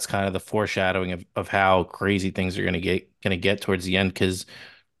how that's kind of the foreshadowing of how crazy things are gonna get towards the end. Because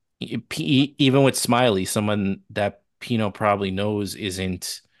even with Smiley, someone that Pino probably knows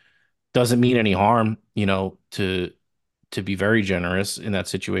isn't doesn't mean any harm, to be very generous in that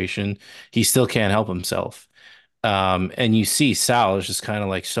situation, he still can't help himself. And you see Sal is just kind of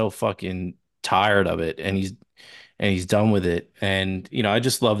like so fucking tired of it, and he's done with it. And I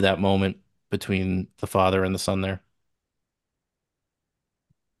just love that moment between the father and the son there.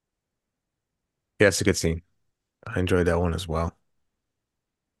 Yeah, it's a good scene. I enjoyed that one as well.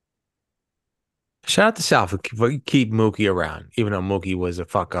 Shout out to Sal for keep Mookie around, even though Mookie was a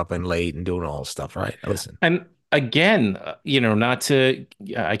fuck up and late and doing all this stuff, right? Listen, And again, not to,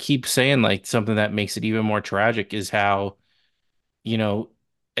 I keep saying like something that makes it even more tragic is how, you know,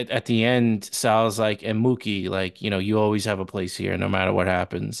 at the end, Sal's like, and Mookie, like, you always have a place here no matter what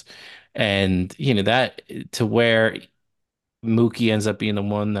happens. And, that to where Mookie ends up being the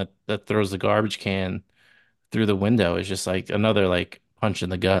one that throws the garbage can through the window is just like another like punch in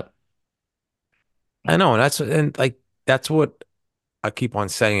the gut. I know, and like that's what I keep on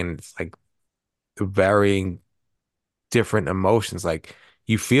saying. It's like varying different emotions. Like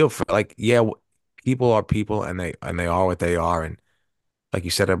you feel for like yeah, people are people, and they are what they are. And like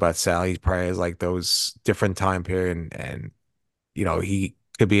you said about Sally, probably has like those different time period, and he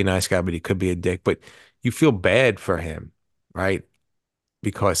could be a nice guy, but he could be a dick. But you feel bad for him, right?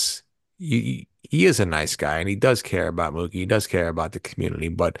 Because he is a nice guy and he does care about Mookie. He does care about the community.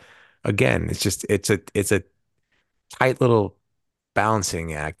 But again, it's a tight little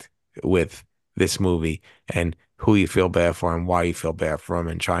balancing act with this movie and who you feel bad for and why you feel bad for him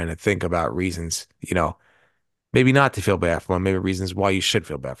and trying to think about reasons, maybe not to feel bad for him, maybe reasons why you should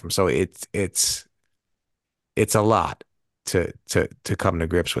feel bad for him. So it's a lot to come to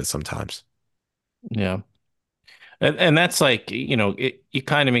grips with sometimes. Yeah. And that's like, it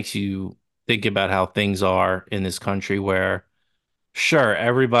kind of makes you think about how things are in this country where sure,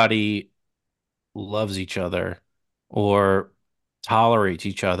 everybody loves each other or tolerates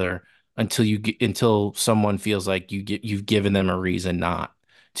each other until someone feels like you've given them a reason not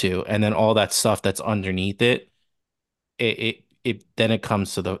to. And then all that stuff that's underneath it then it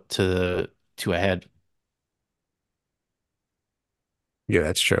comes to a head. Yeah,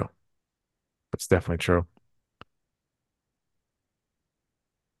 that's true. That's definitely true.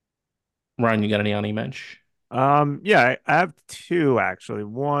 Ryan, you got any on mensch? Yeah, I have two actually.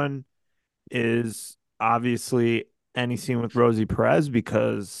 One is obviously any scene with Rosie Perez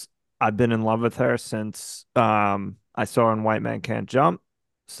because I've been in love with her since I saw her in White Man Can't Jump.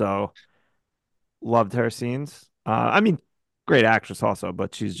 So loved her scenes. I mean, great actress also,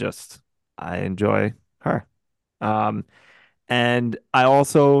 but I enjoy her. Um, and I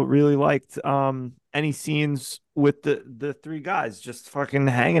also really liked any scenes with the three guys just fucking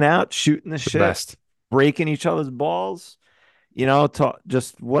hanging out, shooting the The shit, best. breaking each other's balls.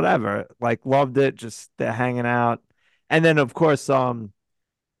 just whatever. Like loved it. Just they're hanging out, and then of course,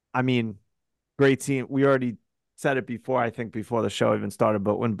 I mean, great scene. We already said it before. I think before the show even started.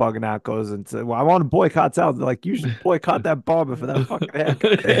 But when Bugging Out goes into, well, I want to boycott South. They're like, you should boycott that barber for that fucking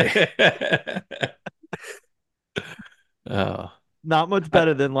haircut. Oh, Not much I,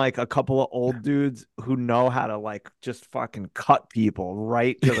 better than like a couple of old dudes who know how to like just fucking cut people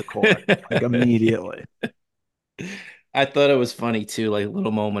right to the core, like immediately. I thought it was funny too, like a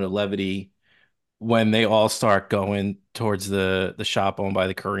little moment of levity when they all start going towards the shop owned by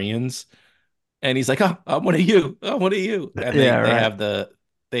the Koreans, and he's like, "Oh, I'm one of you. I'm one of you," and Yeah, they right. have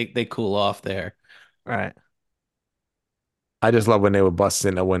they cool off there. Right. I just love when they were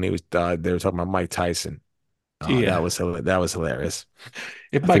busting when they were talking about Mike Tyson. Oh, Yeah, that was hilarious.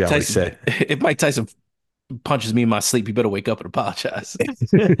 if I Mike forgot what he Tyson said. if Mike Tyson punches me in my sleep, he better wake up and apologize.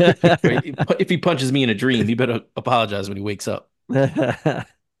 Or if he punches me in a dream, he better apologize when he wakes up.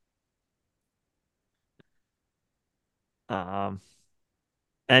 um,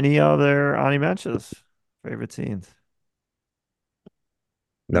 any other Ani mentions? Favorite scenes?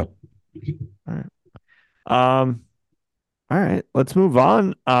 No. All right. Um, all right, let's move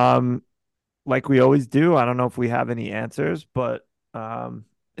on. Like we always do, I don't know if we have any answers, but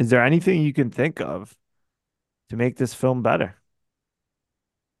is there anything you can think of to make this film better?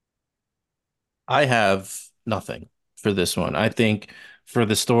 I have nothing for this one. I think for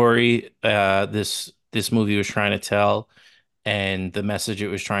the story, this movie was trying to tell and the message it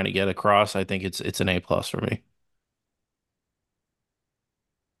was trying to get across, I think it's an A plus for me.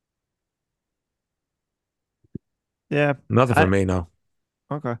 Yeah, Nothing for I me, no.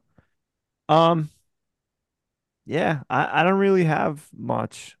 okay. Um, yeah, I don't really have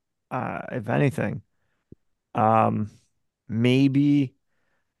much, if anything. Um, maybe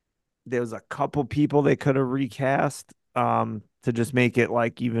there was a couple people they could have recast, to just make it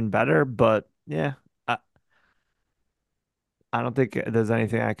like even better, but yeah, I don't think there's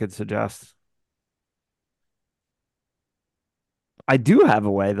anything I could suggest. I do have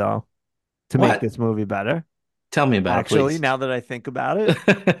a way though to make What? this movie better. Tell me about it, Actually, please. now that I think about it,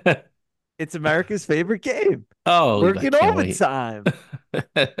 it's America's favorite game, Oh, I working can't wait. overtime.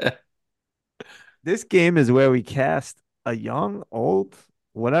 This game is where we cast a young, old,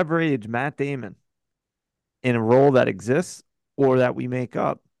 whatever age Matt Damon in a role that exists or that we make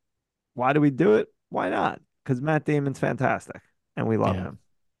up. Why do we do it? Why not? Because Matt Damon's fantastic and we love Yeah. him.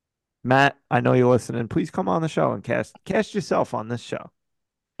 Matt, I know you're listening. Please come on the show and cast yourself on this show.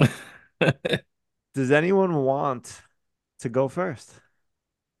 Does anyone want to go first?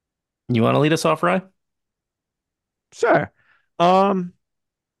 You want to lead us off, Ryan? Sure. Um,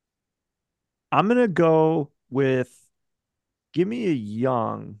 I'm gonna go with give me a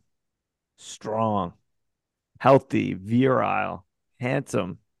young, strong, healthy, virile,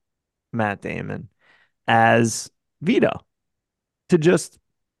 handsome Matt Damon as Vito to just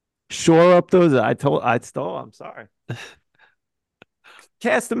shore up those. I'm sorry.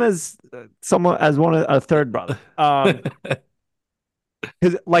 Cast him as someone as one of a third brother.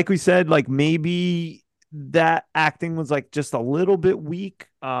 Because like we said, like maybe that acting was like just a little bit weak.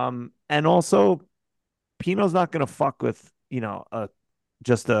 And also Pino's not gonna fuck with a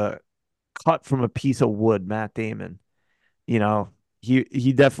just a cut from a piece of wood, Matt Damon. You know,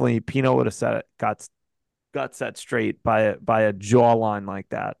 he definitely Pino would have said it, got set straight by a jawline like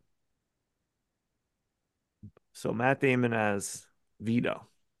that. So Matt Damon as Vito.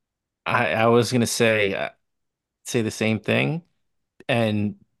 I was gonna say the same thing,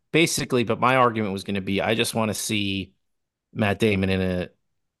 and basically, but my argument was gonna be I just want to see Matt Damon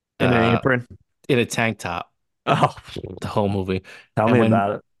In an uh apron. in a tank top Oh, the whole movie, tell and me when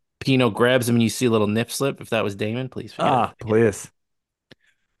about it. Pino grabs him and you see a little nip slip, if that was Damon, please forget Ah, about it. please.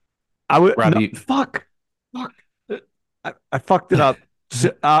 I would no Robbie, fuck. I fucked it up.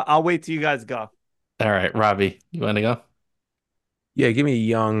 I'll wait till you guys go. all right, Robbie, you want to go? Yeah, give me a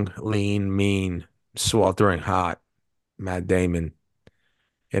young, lean, mean, sweltering hot Matt Damon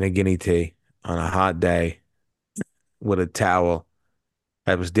in a guinea tea on a hot day with a towel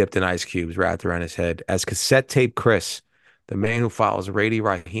that was dipped in ice cubes wrapped around his head as cassette tape Chris, the man who follows Rady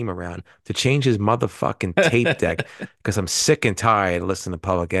Raheem around to change his motherfucking tape deck because I'm sick and tired of listening to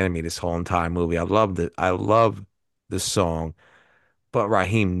Public Enemy this whole entire movie. I love the song, but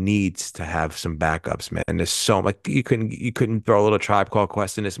Raheem needs to have some backups, man. There's so like you couldn't throw a little Tribe Called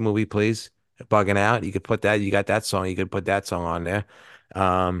Quest in this movie, please. Bugging out. You could put that. You got that song. You could put that song on there.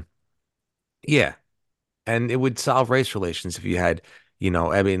 Um, yeah, and it would solve race relations if you had,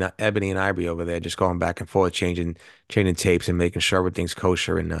 Ebony and Ivory over there just going back and forth, changing tapes and making sure everything's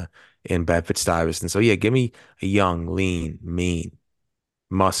kosher in Bedford-Stuyvesant. So yeah, give me a young, lean, mean,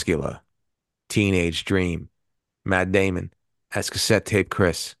 muscular, teenage dream, Matt Damon as cassette tape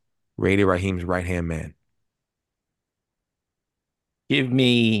Chris, Rady Raheem's right-hand man. Give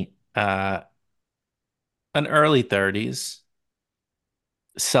me an early 30s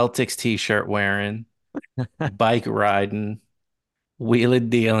Celtics t-shirt wearing, bike riding, wheeling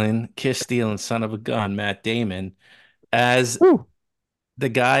dealing, kiss stealing son of a gun, Matt Damon as Woo. the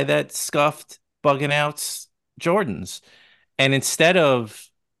guy that scuffed bugging out's Jordans. And instead of,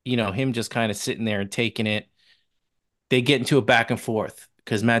 him just kind of sitting there and taking it, they get into a back and forth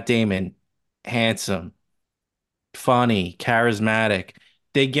because Matt Damon, handsome, funny, charismatic,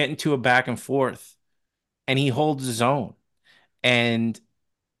 they get into a back and forth and he holds his own. And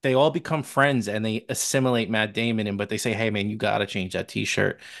they all become friends and they assimilate Matt Damon in, but they say, hey man, you gotta change that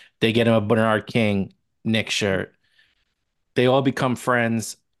t-shirt. They get him a Bernard King Nick shirt. They all become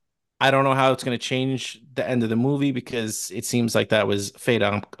friends. I don't know how it's going to change the end of the movie because it seems like that was fait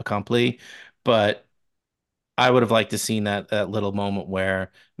accompli, but I would have liked to seen that little moment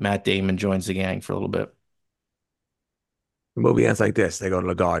where Matt Damon joins the gang for a little bit. The movie ends like this. They go to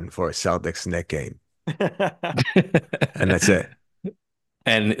the Garden for a Celtics Knicks game, and that's it.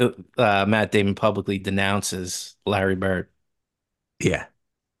 And Matt Damon publicly denounces Larry Bird. Yeah,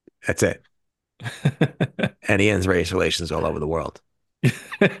 that's it. And he ends race relations all over the world.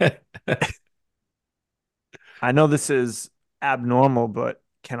 I know this is abnormal, but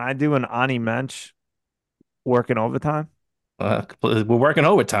can I do an Ani Mensch working overtime? We're working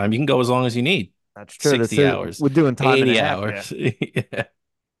overtime. You can go as long as you need. That's true. 60 hours, We're doing time and a 80 half here. hours. Yeah.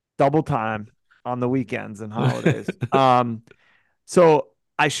 Double time on the weekends and holidays. So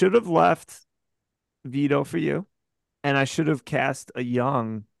I should have left Vito for you, and I should have cast a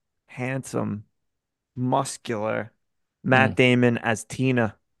young, handsome, muscular Matt Mm. Damon as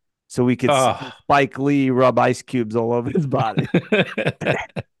Tina, so we could see Oh. Spike Lee rub ice cubes all over his body.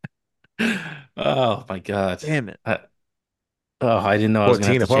 Oh my God. Damn it. I didn't know I was gonna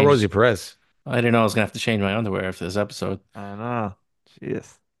have to Poor change. Rosie Perez. I didn't know I was gonna have to change my underwear after this episode. I know.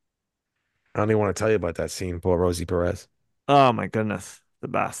 Jeez. I don't even want to tell you about that scene. Poor Rosie Perez. Oh my goodness. The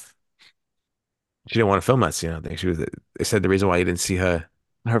best. She didn't want to film that scene. I think she was. They said the reason why you didn't see her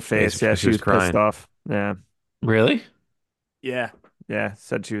Her face face, was yeah, because she was pissed crying. off. Yeah. Really? Yeah. Yeah.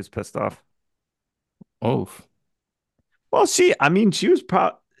 Said she was pissed off. Oh, Well, I mean, she was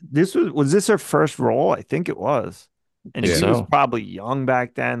probably, was this her first role? I think it was. And think she was so. probably young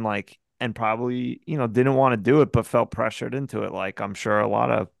back then, like, and probably, didn't want to do it, but felt pressured into it. Like I'm sure a lot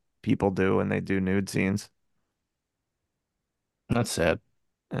of people do when they do nude scenes. That's sad.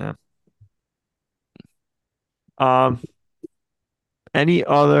 Yeah. Um, any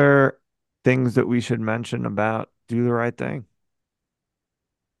other things that we should mention about Do the Right Thing?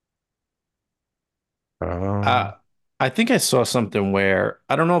 Uh, I think I saw something where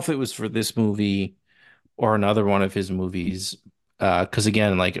I don't know if it was for this movie or another one of his movies. Because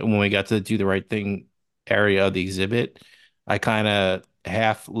again, like when we got to Do the Right Thing area of the exhibit, I kind of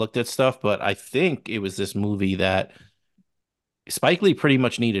half looked at stuff, but I think it was this movie that Spike Lee pretty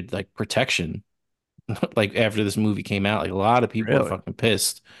much needed like protection. Like after this movie came out, like a lot of people were Really? fucking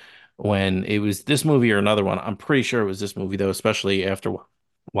pissed when it was this movie or another one. I'm pretty sure it was this movie though, especially after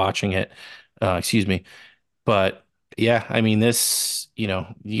watching it. Excuse me. But yeah, I mean,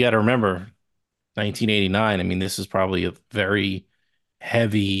 you got to remember 1989. I mean, this is probably a very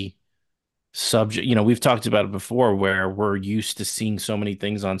heavy subject. We've talked about it before where we're used to seeing so many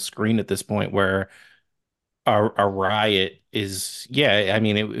things on screen at this point where a riot is, yeah, I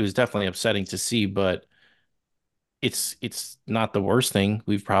mean, it was definitely upsetting to see, but it's not the worst thing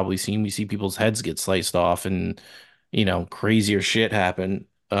we've probably seen. We see people's heads get sliced off and, crazier shit happen.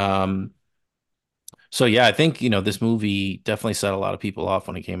 So yeah, I think, this movie definitely set a lot of people off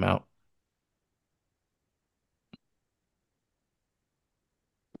when it came out.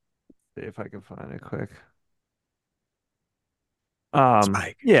 See if I can find it quick.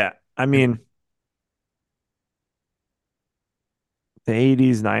 Spike. Yeah, I mean, the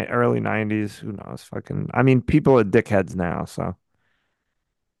 80s, early 90s, who knows? Fucking, I mean, people are dickheads now, so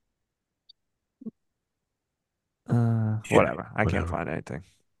Yeah, whatever. I can't whatever. find anything.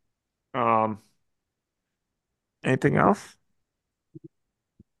 Um, anything else?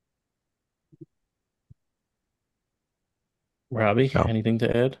 Robbie, No, anything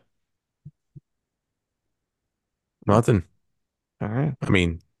to add? nothing. All right. I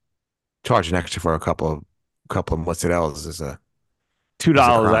mean, charging extra for a couple of mozzarella's Two is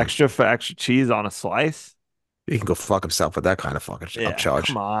a dollars crime. extra for extra cheese on a slice. He can go fuck himself with that kind of fucking Yeah, upcharge.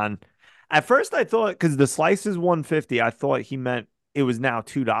 come on. At first, I thought because the slice is 150, I thought he meant it was now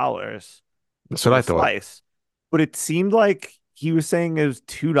 $2 That's what for I a thought. slice. But it seemed like he was saying it was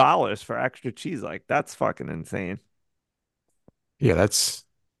 $2 for extra cheese. Like that's fucking insane. Yeah, that's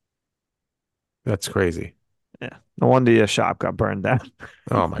crazy. Yeah. No wonder your shop got burned down.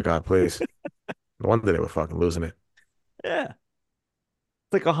 Oh my God, please. No wonder they were fucking losing it. Yeah.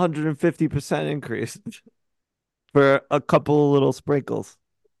 It's like 150% increase for a couple of little sprinkles.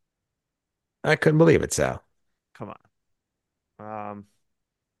 I couldn't believe it, Sal. Come on.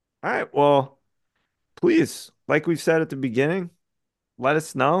 All right. Well, please, like we said at the beginning, let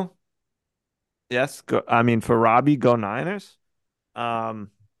us know. Yes, go, I mean for Robbie, go Niners. Um,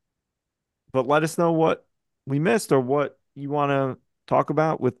 but let us know what we missed or what you want to talk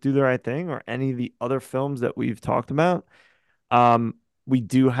about with Do the Right Thing or any of the other films that we've talked about. We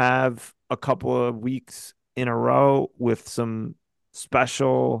do have a couple of weeks in a row with some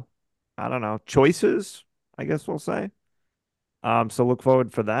special, I don't know, choices, I guess we'll say. So look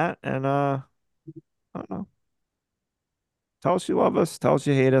forward for that. And I don't know. Tell us you love us, tell us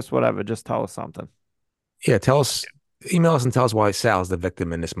you hate us, whatever. Just tell us something. Yeah, email us and tell us why Sal's the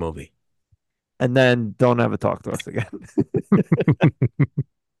victim in this movie. And then don't ever talk to us again.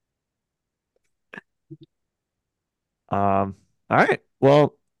 All right.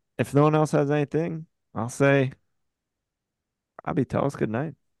 Well, if no one else has anything, I'll say, Robbie, tell us good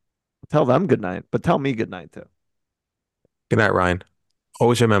night. Tell them good night, but tell me good night too. Good night, Ryan.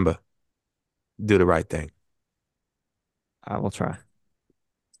 Always remember, do the right thing. I will try.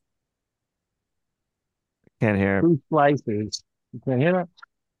 Can't hear. Two slices. You can hear that?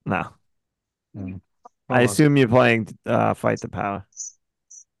 No. Mm. I Hold on. assume you're playing Fight the Power.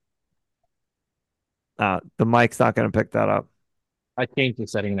 The mic's not going to pick that up. I changed the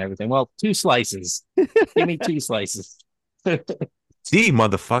setting and everything. Well, two slices. Give me two slices. D,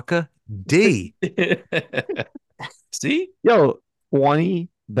 motherfucker. D. See? Yo, 20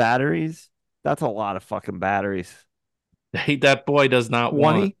 batteries? That's a lot of fucking batteries. That boy does not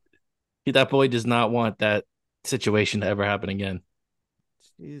 20? that boy does not want that situation to ever happen again.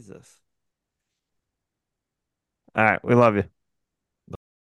 Jesus. All right. We love you.